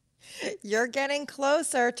 You're getting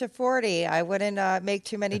closer to 40. I wouldn't make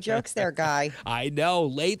too many jokes there, Guy. I know.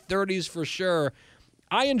 Late 30s for sure.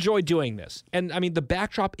 I enjoy doing this. And, I mean, the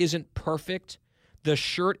backdrop isn't perfect. The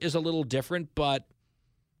shirt is a little different, but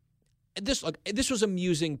this was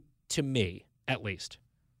amusing to me, at least.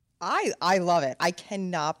 I love it. I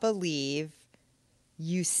cannot believe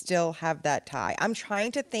you still have that tie. I'm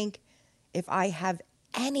trying to think if I have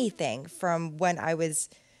anything from when I was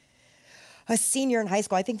a senior in high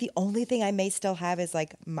school. I think the only thing I may still have is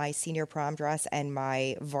like my senior prom dress and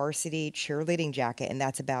my varsity cheerleading jacket, and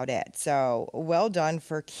that's about it. So well done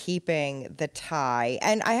for keeping the tie.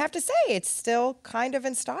 And I have to say, it's still kind of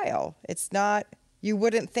in style. It's not, you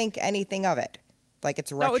wouldn't think anything of it. Like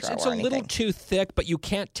it's retro. No, it's or a anything. little too thick, but you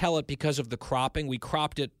can't tell it because of the cropping. We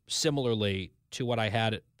cropped it similarly to what I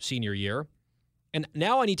had at senior year. And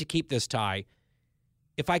now I need to keep this tie.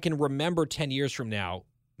 If I can remember 10 years from now,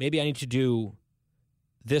 maybe I need to do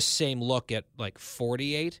this same look at like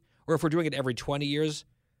 48. Or if we're doing it every 20 years,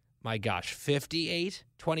 my gosh, 58,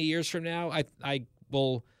 20 years from now, I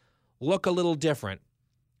will look a little different.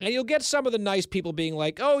 And you'll get some of the nice people being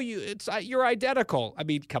like, oh, you're identical. I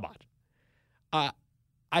mean, come on.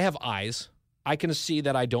 I have eyes. I can see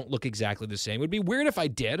that I don't look exactly the same. It would be weird if I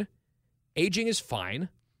did. Aging is fine.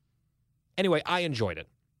 Anyway, I enjoyed it.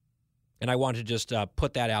 And I want to just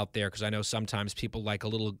put that out there because I know sometimes people like a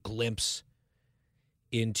little glimpse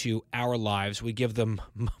into our lives. We give them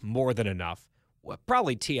more than enough. Well,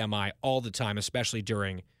 probably TMI all the time, especially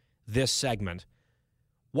during this segment.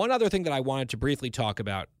 One other thing that I wanted to briefly talk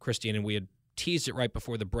about, Christine, and we had teased it right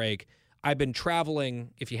before the break. I've been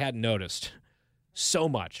traveling, if you hadn't noticed, so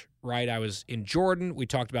much, right? I was in Jordan. We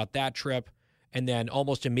talked about that trip. And then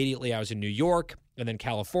almost immediately I was in New York and then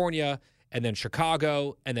California and then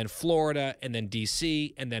Chicago, and then Florida, and then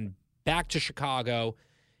D.C., and then back to Chicago,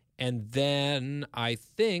 and then I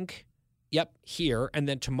think, here, and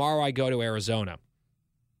then tomorrow I go to Arizona.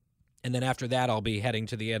 And then after that, I'll be heading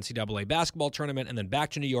to the NCAA basketball tournament, and then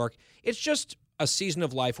back to New York. It's just a season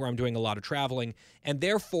of life where I'm doing a lot of traveling, and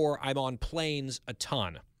therefore I'm on planes a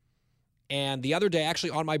ton. And the other day,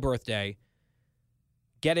 actually on my birthday,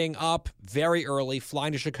 getting up very early,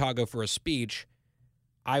 flying to Chicago for a speech,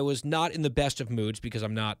 I was not in the best of moods because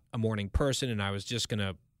I'm not a morning person, and I was just going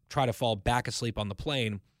to try to fall back asleep on the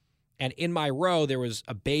plane. And in my row, there was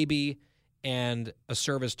a baby and a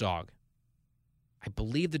service dog. I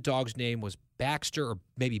believe the dog's name was Baxter or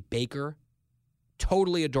maybe Baker.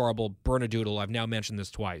 Totally adorable Bernedoodle. I've now mentioned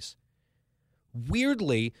this twice.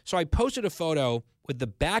 Weirdly, so I posted a photo with the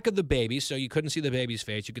back of the baby, so you couldn't see the baby's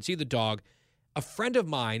face. You could see the dog. A friend of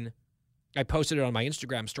mine, I posted it on my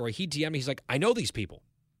Instagram story. He DM'd me. He's like, I know these people.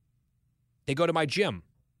 They go to my gym.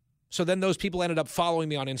 So then those people ended up following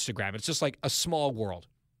me on Instagram. It's just like a small world.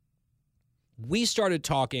 We started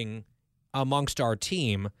talking amongst our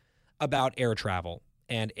team about air travel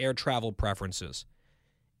and air travel preferences.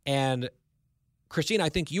 And Christine, I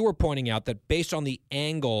think you were pointing out that based on the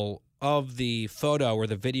angle of the photo or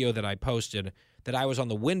the video that I posted, that I was on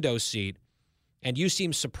the window seat, and you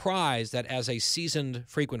seem surprised that as a seasoned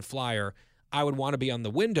frequent flyer, I would want to be on the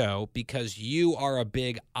window because you are a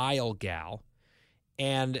big aisle gal.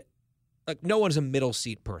 And like no one's a middle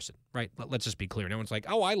seat person, right? Let's just be clear. No one's like,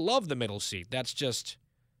 oh, I love the middle seat. That's just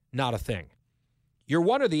not a thing. You're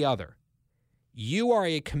one or the other. You are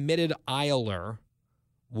a committed aisler.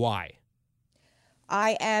 Why?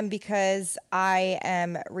 I am because I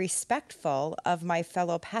am respectful of my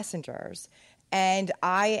fellow passengers. And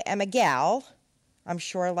I am a gal, I'm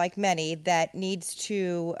sure like many, that needs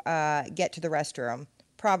to get to the restroom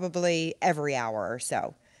probably every hour or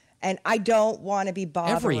so. And I don't want to be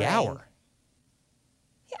bothering. Every hour?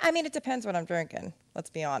 Yeah, I mean, it depends what I'm drinking. Let's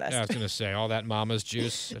be honest. Yeah, I was going to say, all that mama's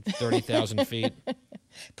juice at 30,000 feet.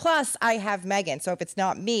 Plus, I have Megan. So if it's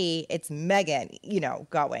not me, it's Megan,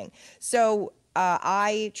 going. So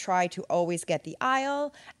I try to always get the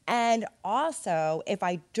aisle. And also, if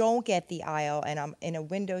I don't get the aisle and I'm in a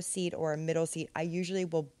window seat or a middle seat, I usually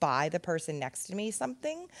will buy the person next to me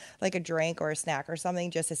something, like a drink or a snack or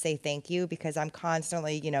something, just to say thank you, because I'm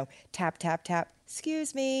constantly, tap, tap, tap.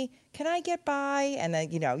 Excuse me, can I get by? And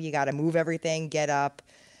then, you got to move everything, get up.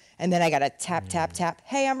 And then I got to tap, tap, tap.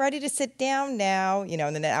 Hey, I'm ready to sit down now. And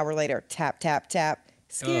then an hour later, tap, tap, tap.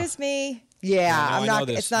 Excuse me. Yeah, I'm not.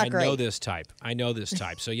 It's not great. I know this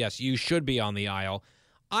type. So yes, you should be on the aisle.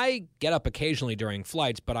 I get up occasionally during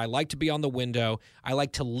flights, but I like to be on the window. I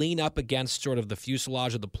like to lean up against sort of the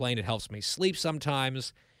fuselage of the plane. It helps me sleep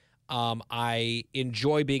sometimes. I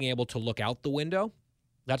enjoy being able to look out the window.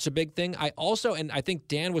 That's a big thing. I also, and I think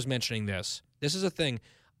Dan was mentioning this. This is a thing.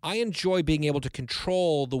 I enjoy being able to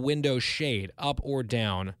control the window shade up or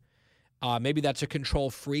down. Maybe that's a control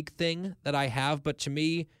freak thing that I have, but to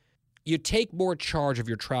me, you take more charge of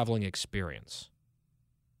your traveling experience,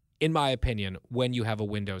 in my opinion, when you have a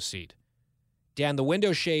window seat. Dan, the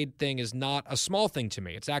window shade thing is not a small thing to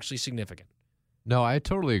me. It's actually significant. No, I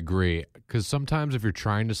totally agree, because sometimes if you're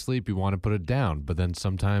trying to sleep, you want to put it down, but then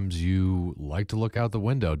sometimes you like to look out the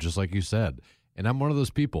window, just like you said, and I'm one of those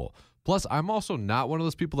people. Plus, I'm also not one of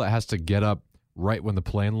those people that has to get up right when the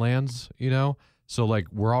plane lands, So, like,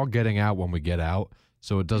 we're all getting out when we get out,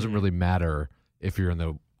 so it doesn't really matter if you're in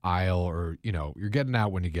the aisle or, you're getting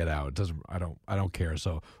out when you get out. It doesn't. I don't care.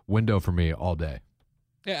 So, window for me all day.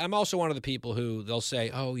 Yeah, I'm also one of the people who they'll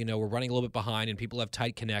say, oh, we're running a little bit behind and people have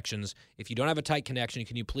tight connections. If you don't have a tight connection,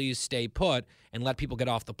 can you please stay put and let people get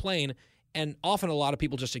off the plane? And often a lot of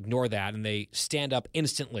people just ignore that and they stand up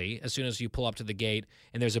instantly as soon as you pull up to the gate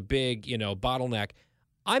and there's a big, bottleneck.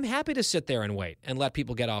 I'm happy to sit there and wait and let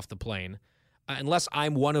people get off the plane unless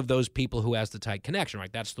I'm one of those people who has the tight connection,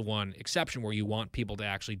 right? That's the one exception where you want people to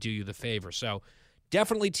actually do you the favor. So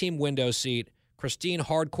definitely team window seat. Christine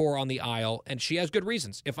hardcore on the aisle, and she has good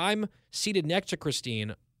reasons. If I'm seated next to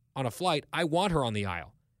Christine on a flight, I want her on the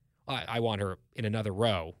aisle. I want her in another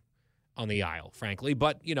row on the aisle, frankly.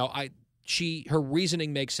 But, her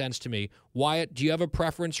reasoning makes sense to me. Wyatt, do you have a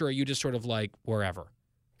preference, or are you just sort of like wherever?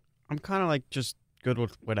 I'm kind of like just good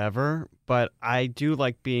with whatever, but I do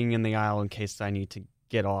like being in the aisle in case I need to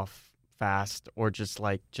get off fast or just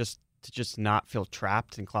to not feel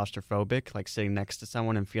trapped and claustrophobic, like sitting next to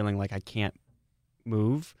someone and feeling like I can't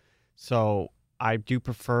move. So I do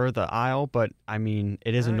prefer the aisle, but I mean,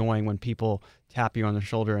 it is annoying when people tap you on the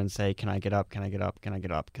shoulder and say, "Can I get up? Can I get up? Can I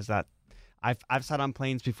get up?" Because I've sat on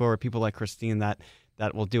planes before with people like Christine that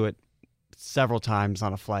will do it several times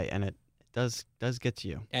on a flight, and it does get to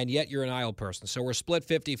you. And yet you're an aisle person. So we're split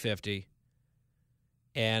 50-50.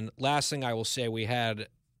 And last thing I will say, we had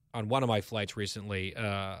on one of my flights recently,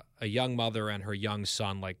 a young mother and her young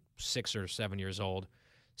son, like 6 or 7 years old.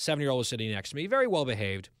 7-year-old was sitting next to me, very well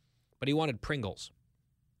behaved, but he wanted Pringles.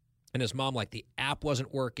 And his mom, the app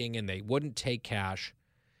wasn't working and they wouldn't take cash.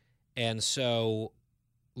 And so,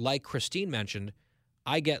 like Christine mentioned,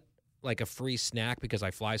 I get a free snack because I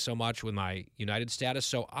fly so much with my United status.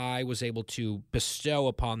 So I was able to bestow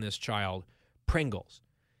upon this child Pringles.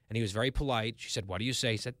 And he was very polite. She said, "What do you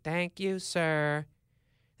say?" He said, "Thank you, sir."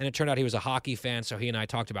 And it turned out he was a hockey fan, so he and I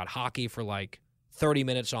talked about hockey for 30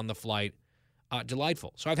 minutes on the flight.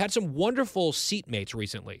 Delightful. So I've had some wonderful seatmates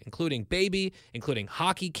recently, including Baby, including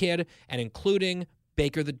Hockey Kid, and including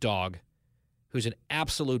Baker the dog, who's an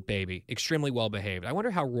absolute baby, extremely well behaved. I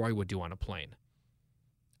wonder how Roy would do on a plane.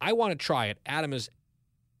 I want to try it. Adam is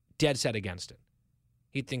dead set against it.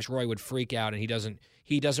 He thinks Roy would freak out, and he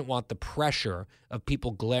doesn't want the pressure of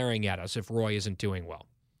people glaring at us if Roy isn't doing well.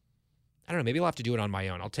 I don't know. Maybe I'll have to do it on my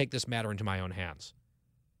own. I'll take this matter into my own hands.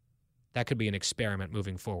 That could be an experiment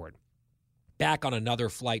moving forward. Back on another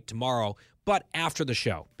flight tomorrow, but after the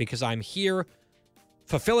show, because I'm here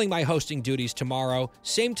fulfilling my hosting duties tomorrow.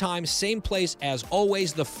 Same time, same place as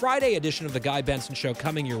always. The Friday edition of The Guy Benson Show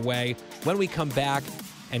coming your way when we come back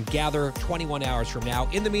and gather 21 hours from now.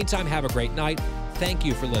 In the meantime, have a great night. Thank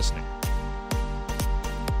you for listening.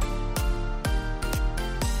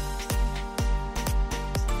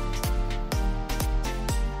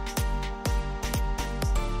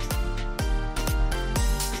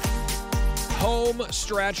 Home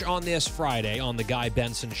stretch on this Friday on The Guy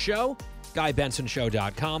Benson Show.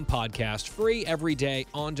 GuyBensonShow.com. Podcast free every day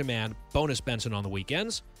on demand. Bonus Benson on the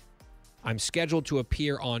weekends. I'm scheduled to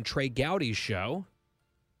appear on Trey Gowdy's show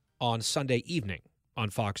on Sunday evening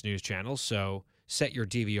on Fox News Channel, so set your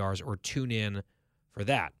DVRs or tune in for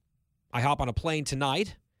that. I hop on a plane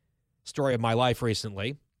tonight. Story of my life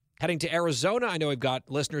recently. Heading to Arizona. I know we've got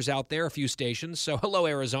listeners out there, a few stations, so hello,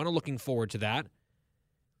 Arizona. Looking forward to that.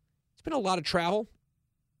 It's been a lot of travel.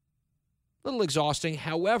 A little exhausting.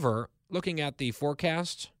 However, looking at the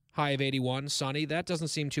forecast, high of 81, sunny, that doesn't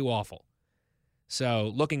seem too awful.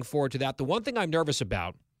 So looking forward to that. The one thing I'm nervous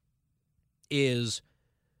about is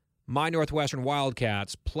my Northwestern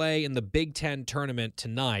Wildcats play in the Big Ten tournament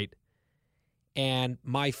tonight, and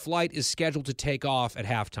my flight is scheduled to take off at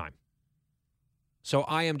halftime. So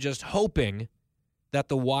I am just hoping that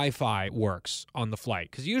the Wi-Fi works on the flight,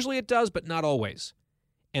 because usually it does, but not always.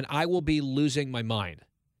 And I will be losing my mind,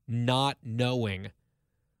 not knowing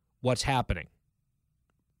what's happening.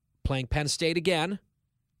 Playing Penn State again,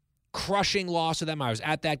 crushing loss to them. I was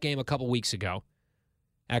at that game a couple weeks ago,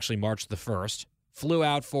 actually March the 1st. Flew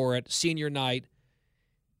out for it, senior night,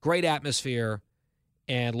 great atmosphere,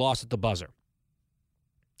 and lost at the buzzer.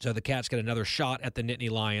 So the Cats get another shot at the Nittany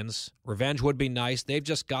Lions. Revenge would be nice. They've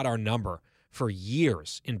just got our number for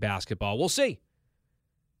years in basketball. We'll see.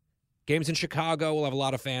 Games in Chicago. We'll have a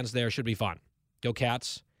lot of fans there. Should be fun. Go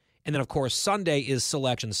Cats. And then, of course, Sunday is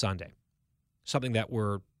Selection Sunday, something that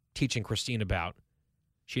we're teaching Christine about.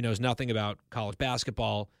 She knows nothing about college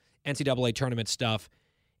basketball, NCAA tournament stuff.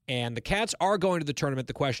 And the Cats are going to the tournament.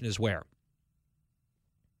 The question is where.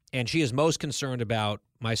 And she is most concerned about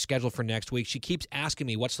my schedule for next week. She keeps asking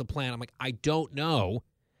me, what's the plan? I'm like, I don't know.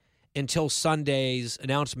 until Sunday's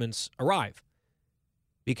announcements arrive.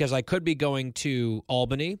 Because I could be going to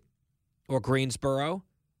Albany or Greensboro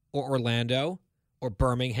or Orlando or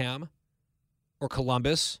Birmingham or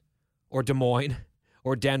Columbus or Des Moines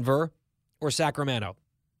or Denver or Sacramento.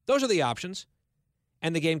 Those are the options.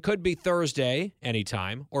 And the game could be Thursday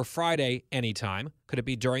anytime or Friday anytime. Could it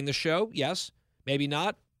be during the show? Yes. Maybe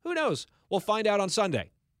not. Who knows? We'll find out on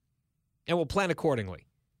Sunday. And we'll plan accordingly.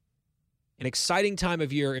 An exciting time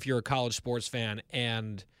of year if you're a college sports fan,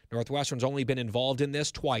 and Northwestern's only been involved in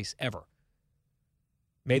this twice ever.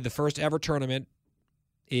 Made the first ever tournament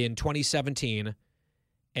in 2017,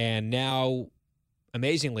 and now,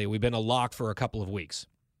 amazingly, we've been a lock for a couple of weeks.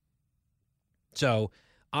 So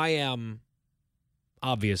I am,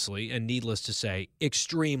 obviously, and needless to say,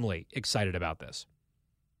 extremely excited about this.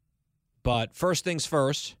 But first things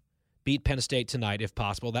first, beat Penn State tonight if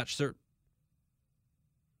possible.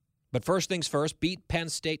 But first things first, beat Penn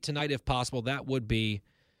State tonight if possible. That would be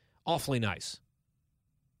awfully nice.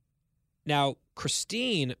 Now,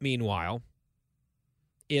 Christine, meanwhile,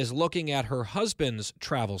 is looking at her husband's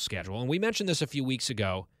travel schedule. And we mentioned this a few weeks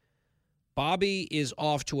ago. Bobby is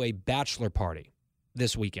off to a bachelor party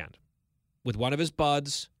this weekend with one of his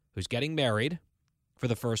buds who's getting married for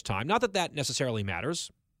the first time. Not that that necessarily matters.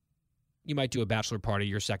 You might do a bachelor party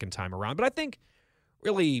your second time around. But I think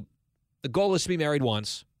really the goal is to be married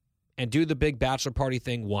once and do the big bachelor party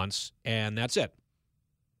thing once, and that's it.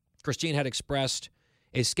 Christine had expressed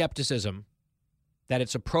a skepticism that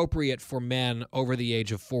it's appropriate for men over the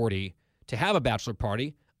age of 40 to have a bachelor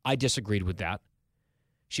party. I disagreed with that.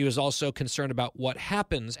 She was also concerned about what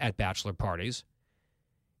happens at bachelor parties.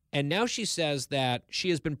 And now she says that she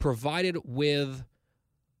has been provided with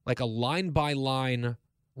like a line-by-line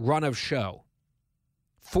run of show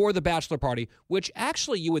for the bachelor party, which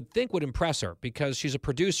actually you would think would impress her because she's a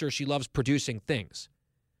producer. She loves producing things.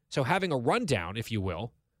 So having a rundown, if you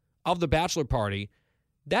will, of the bachelor party,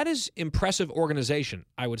 that is impressive organization,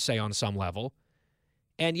 I would say, on some level.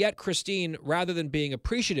 And yet, Christine, rather than being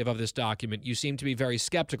appreciative of this document, you seem to be very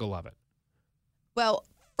skeptical of it. Well,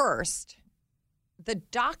 first, the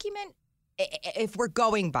document, if we're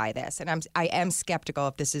going by this, and I am skeptical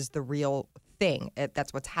if this is the real thing,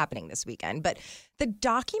 that's what's happening this weekend, but the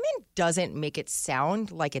document doesn't make it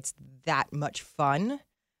sound like it's that much fun.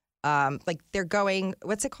 Like they're going,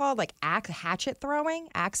 what's it called? Like axe throwing,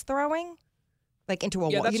 like into a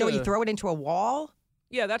wall. You know, you throw it into a wall.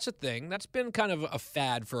 Yeah, that's a thing. That's been kind of a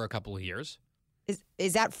fad for a couple of years.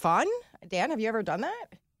 Is that fun? Dan, have you ever done that?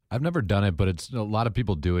 I've never done it, but it's a lot of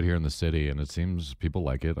people do it here in the city, and it seems people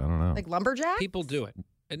like it. I don't know. Like lumberjack? People do it.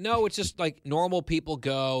 And no, it's just like normal people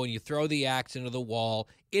go and you throw the axe into the wall.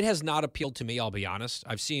 It has not appealed to me, I'll be honest.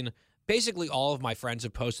 I've seen basically all of my friends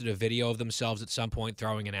have posted a video of themselves at some point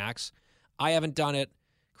throwing an axe. I haven't done it.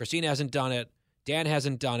 Christine hasn't done it. Dan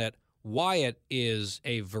hasn't done it. Wyatt is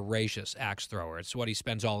a voracious axe thrower. It's what he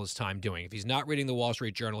spends all his time doing. If he's not reading the Wall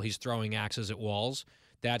Street Journal, he's throwing axes at walls.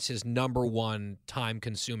 That's his number one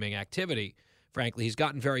time-consuming activity. Frankly, he's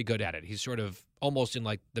gotten very good at it. He's sort of almost in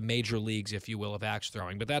like the major leagues, if you will, of axe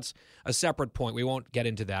throwing. But that's a separate point. We won't get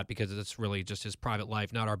into that because it's really just his private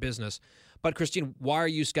life, not our business. But Christine, why are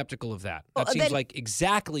you skeptical of that? That seems like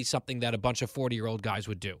exactly something that a bunch of 40-year-old guys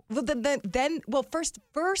would do. Well,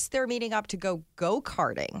 first they're meeting up to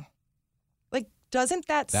go-karting. Like, doesn't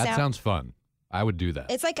that sounds fun. I would do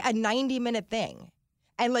that. It's like a 90-minute thing.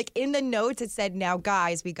 And like in the notes, it said, now,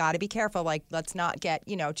 guys, we got to be careful. Like, let's not get,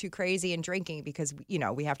 too crazy and drinking because,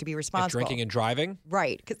 we have to be responsible. Like drinking and driving?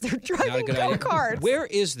 Right. Because they're driving go-karts. Where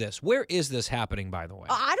is this? Where is this happening, by the way?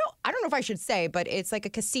 I don't know if I should say, but it's like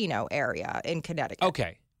a casino area in Connecticut.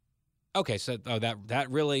 Okay. So that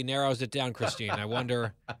really narrows it down, Christine. I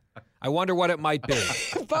wonder what it might be.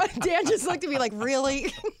 But Dan just looked at me like,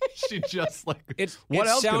 really? She just like, what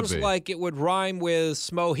else sounds like it would rhyme with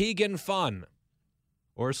Smohegan Fun.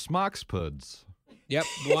 Or Smoxpuds. Yep,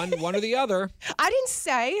 one or the other. I didn't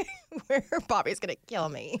say where Bobby's going to kill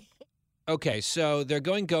me. Okay, so they're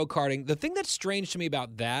going go-karting. The thing that's strange to me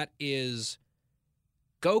about that is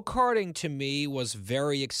go-karting to me was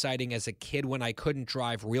very exciting as a kid when I couldn't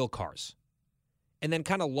drive real cars. And then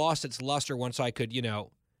kind of lost its luster once I could,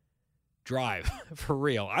 drive for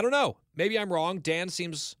real. I don't know. Maybe I'm wrong. Dan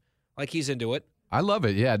seems like he's into it. I love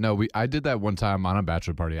it. Yeah, no, I did that one time on a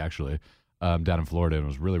bachelor party, actually. Down in Florida, and it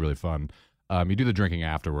was really, really fun. You do the drinking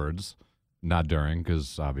afterwards, not during,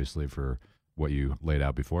 because obviously for what you laid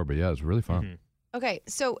out before. But yeah, it was really fun. Mm-hmm. Okay,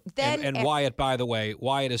 so then... And Wyatt, by the way,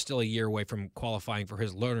 Wyatt is still a year away from qualifying for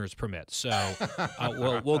his learner's permit. So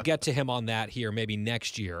we'll get to him on that here maybe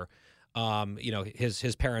next year.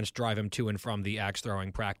 His parents drive him to and from the axe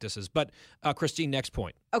throwing practices. But Christine, next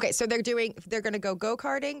point. Okay, so they're going to go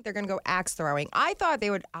karting, they're going to go axe throwing. I thought they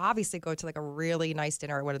would obviously go to like a really nice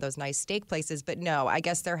dinner at one of those nice steak places, but no, I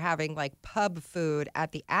guess they're having like pub food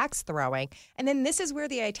at the axe throwing. And then this is where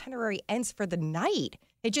the itinerary ends for the night.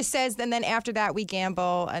 It just says, and then after that we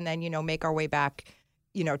gamble and then, make our way back,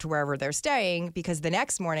 to wherever they're staying, because the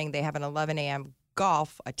next morning they have an 11 a.m.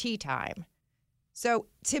 golf, a tea time. So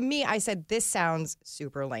to me, I said, this sounds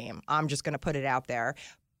super lame. I'm just going to put it out there.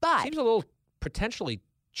 But seems a little potentially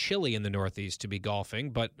chilly in the Northeast to be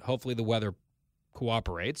golfing, but hopefully the weather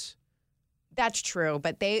cooperates. That's true.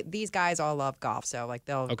 But these guys all love golf, so like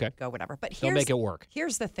they'll go whatever. But they'll make it work.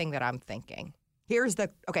 Here's the thing that I'm thinking.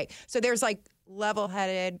 So there's like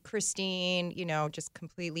level-headed, Christine, just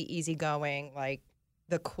completely easygoing, like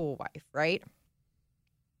the cool wife, right?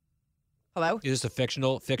 Hello? Is this a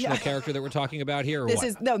fictional character that we're talking about here? Or this what?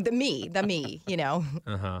 is the me, the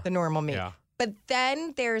normal me. Yeah. But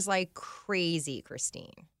then there's like crazy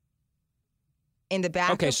Christine in the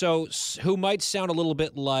back. Okay, so who might sound a little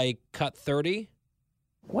bit like Cut 30?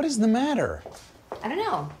 What is the matter? I don't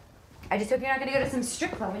know. I just hope you're not going to go to some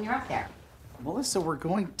strip club when you're up there. Melissa, we're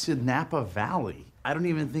going to Napa Valley. I don't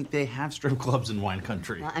even think they have strip clubs in wine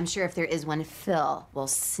country. Well, I'm sure if there is one, Phil will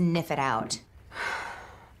sniff it out.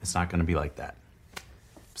 It's not going to be like that.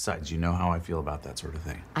 Besides, you know how I feel about that sort of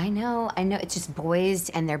thing. I know. It's just boys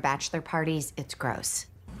and their bachelor parties. It's gross.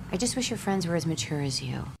 I just wish your friends were as mature as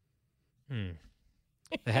you.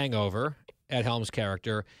 The Hangover, Ed Helms'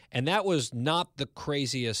 character. And that was not the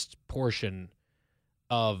craziest portion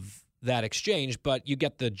of that exchange, but you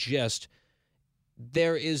get the gist.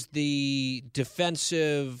 There is the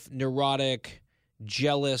defensive, neurotic,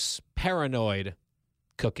 jealous, paranoid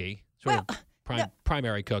Cookie,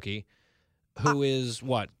 primary Cookie, who is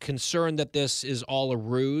concerned that this is all a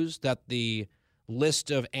ruse, that the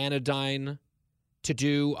list of anodyne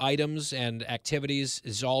to-do items and activities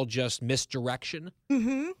is all just misdirection.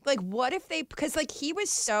 Mm-hmm. Like, what if because he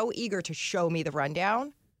was so eager to show me the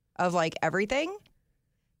rundown of everything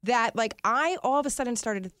that I all of a sudden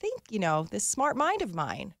started to think, this smart mind of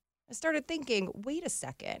mine. I started thinking, wait a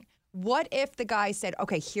second. What if the guy said,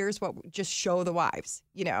 okay, here's what, just show the wives,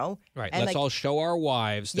 Right. And let's all show our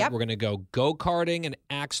wives that we're going to go go-karting and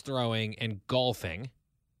axe throwing and golfing.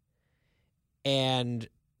 And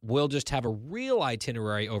we'll just have a real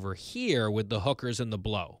itinerary over here with the hookers and the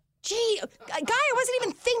blow. Gee, Guy, I wasn't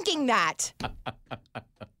even thinking that.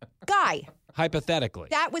 Guy. Hypothetically.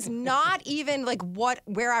 That was not even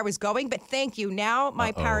where I was going, but thank you. Now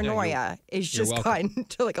my paranoia is just gotten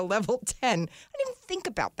to a level 10. I didn't even think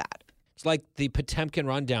about that. It's like the Potemkin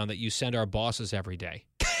rundown that you send our bosses every day.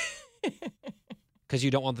 Because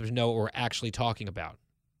you don't want them to know what we're actually talking about.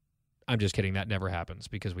 I'm just kidding. That never happens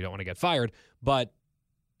because we don't want to get fired. But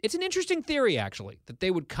it's an interesting theory, actually, that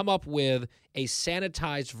they would come up with a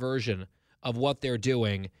sanitized version of what they're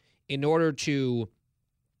doing in order to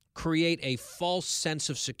create a false sense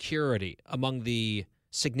of security among the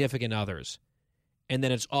significant others. And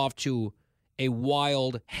then it's off to a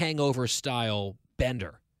wild hangover-style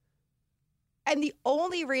bender. And the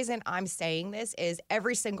only reason I'm saying this is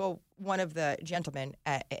every single one of the gentlemen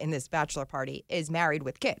in this bachelor party is married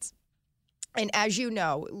with kids. And as you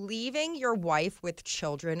know, leaving your wife with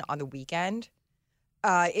children on the weekend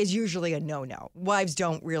is usually a no-no. Wives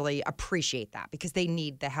don't really appreciate that because they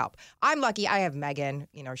need the help. I'm lucky I have Megan.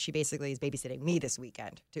 She basically is babysitting me this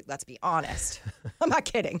weekend. Let's be honest. I'm not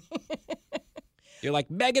kidding. You're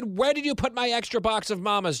like, Megan, where did you put my extra box of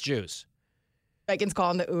Mama's juice? Megan's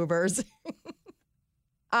calling the Ubers.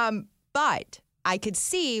 But I could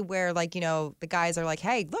see where, the guys are like,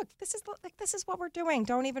 hey, look, this is what we're doing.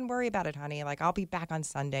 Don't even worry about it, honey. I'll be back on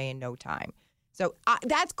Sunday in no time. So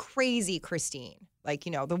that's crazy, Christine.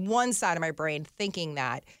 The one side of my brain thinking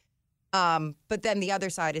that. But then the other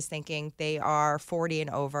side is thinking they are 40 and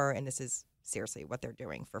over, and this is seriously what they're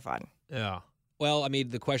doing for fun. Yeah. Well, I mean,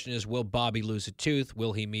 the question is, will Bobby lose a tooth?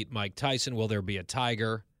 Will he meet Mike Tyson? Will there be a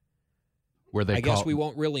tiger? I guess we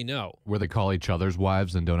won't really know. Where they call each other's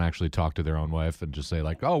wives and don't actually talk to their own wife and just say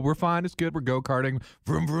oh, we're fine, it's good, we're go-karting,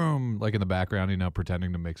 vroom, vroom, in the background,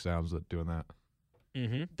 pretending to make sounds doing that.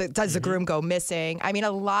 Mm-hmm. Does the groom go missing? I mean,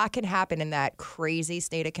 a lot can happen in that crazy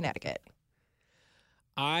state of Connecticut.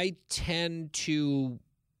 I tend to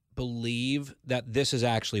believe that this is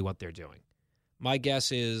actually what they're doing. My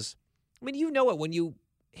guess is, when you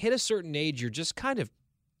hit a certain age, you're just kind of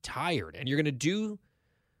tired, and you're going to do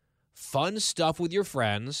fun stuff with your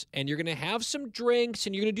friends, and you're going to have some drinks,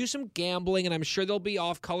 and you're going to do some gambling, and I'm sure there'll be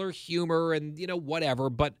off-color humor and, whatever.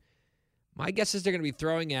 But my guess is they're going to be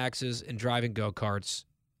throwing axes and driving go-karts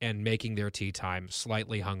and making their tea time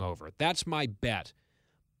slightly hungover. That's my bet.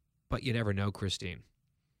 But you never know, Christine.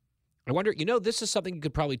 I wonder, this is something you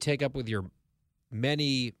could probably take up with your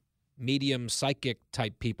many medium psychic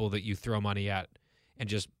type people that you throw money at and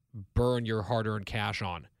just burn your hard-earned cash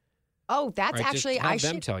on. Oh, that's Right, actually just have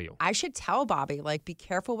them tell you. I should tell Bobby, like, be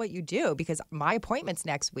careful what you do because my appointment's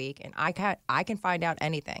next week and I can find out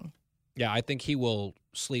anything. Yeah, I think he will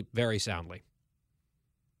sleep very soundly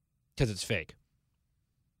because it's fake.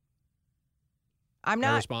 I'm No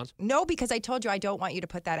not. response? No, because I told you I don't want you to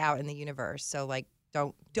put that out in the universe. So, like,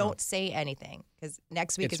 don't say anything because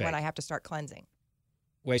next week It's is when fake. I have to start cleansing.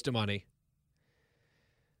 Waste of money.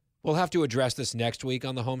 We'll have to address this next week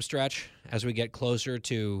on the home stretch as we get closer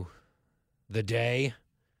to the day.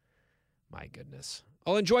 My goodness.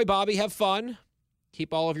 Oh, enjoy, Bobby. Have fun.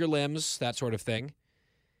 Keep all of your limbs, that sort of thing.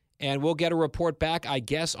 And we'll get a report back, I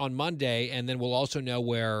guess, on Monday, and then we'll also know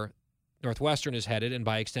where Northwestern is headed, and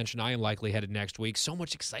by extension, I am likely headed next week. So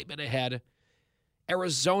much excitement ahead.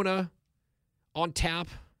 Arizona on tap,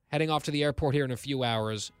 heading off to the airport here in a few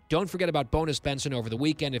hours. Don't forget about Bonus Benson over the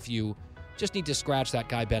weekend if you just need to scratch that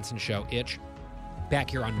Guy Benson Show itch.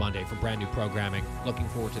 Back here on Monday for brand new programming. Looking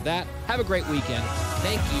forward to that. Have a great weekend.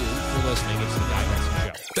 Thank you for listening. It's the Guy Benson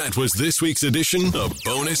Show. That was this week's edition of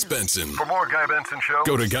Bonus Benson. For more Guy Benson Show,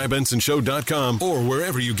 Go to GuyBensonShow.com or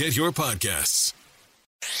wherever you get your podcasts.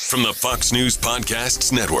 From the Fox News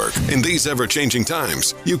Podcasts Network. In these ever-changing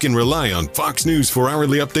times, you can rely on Fox News for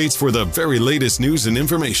hourly updates for the very latest news and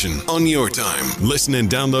information on your time. Listen and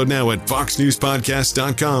download now at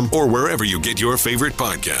FoxNewsPodcast.com or wherever you get your favorite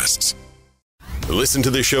podcasts. Listen to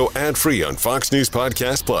the show ad-free on Fox News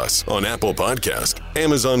Podcast Plus, on Apple Podcast,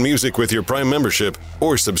 Amazon Music with your Prime membership,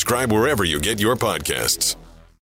 or subscribe wherever you get your podcasts.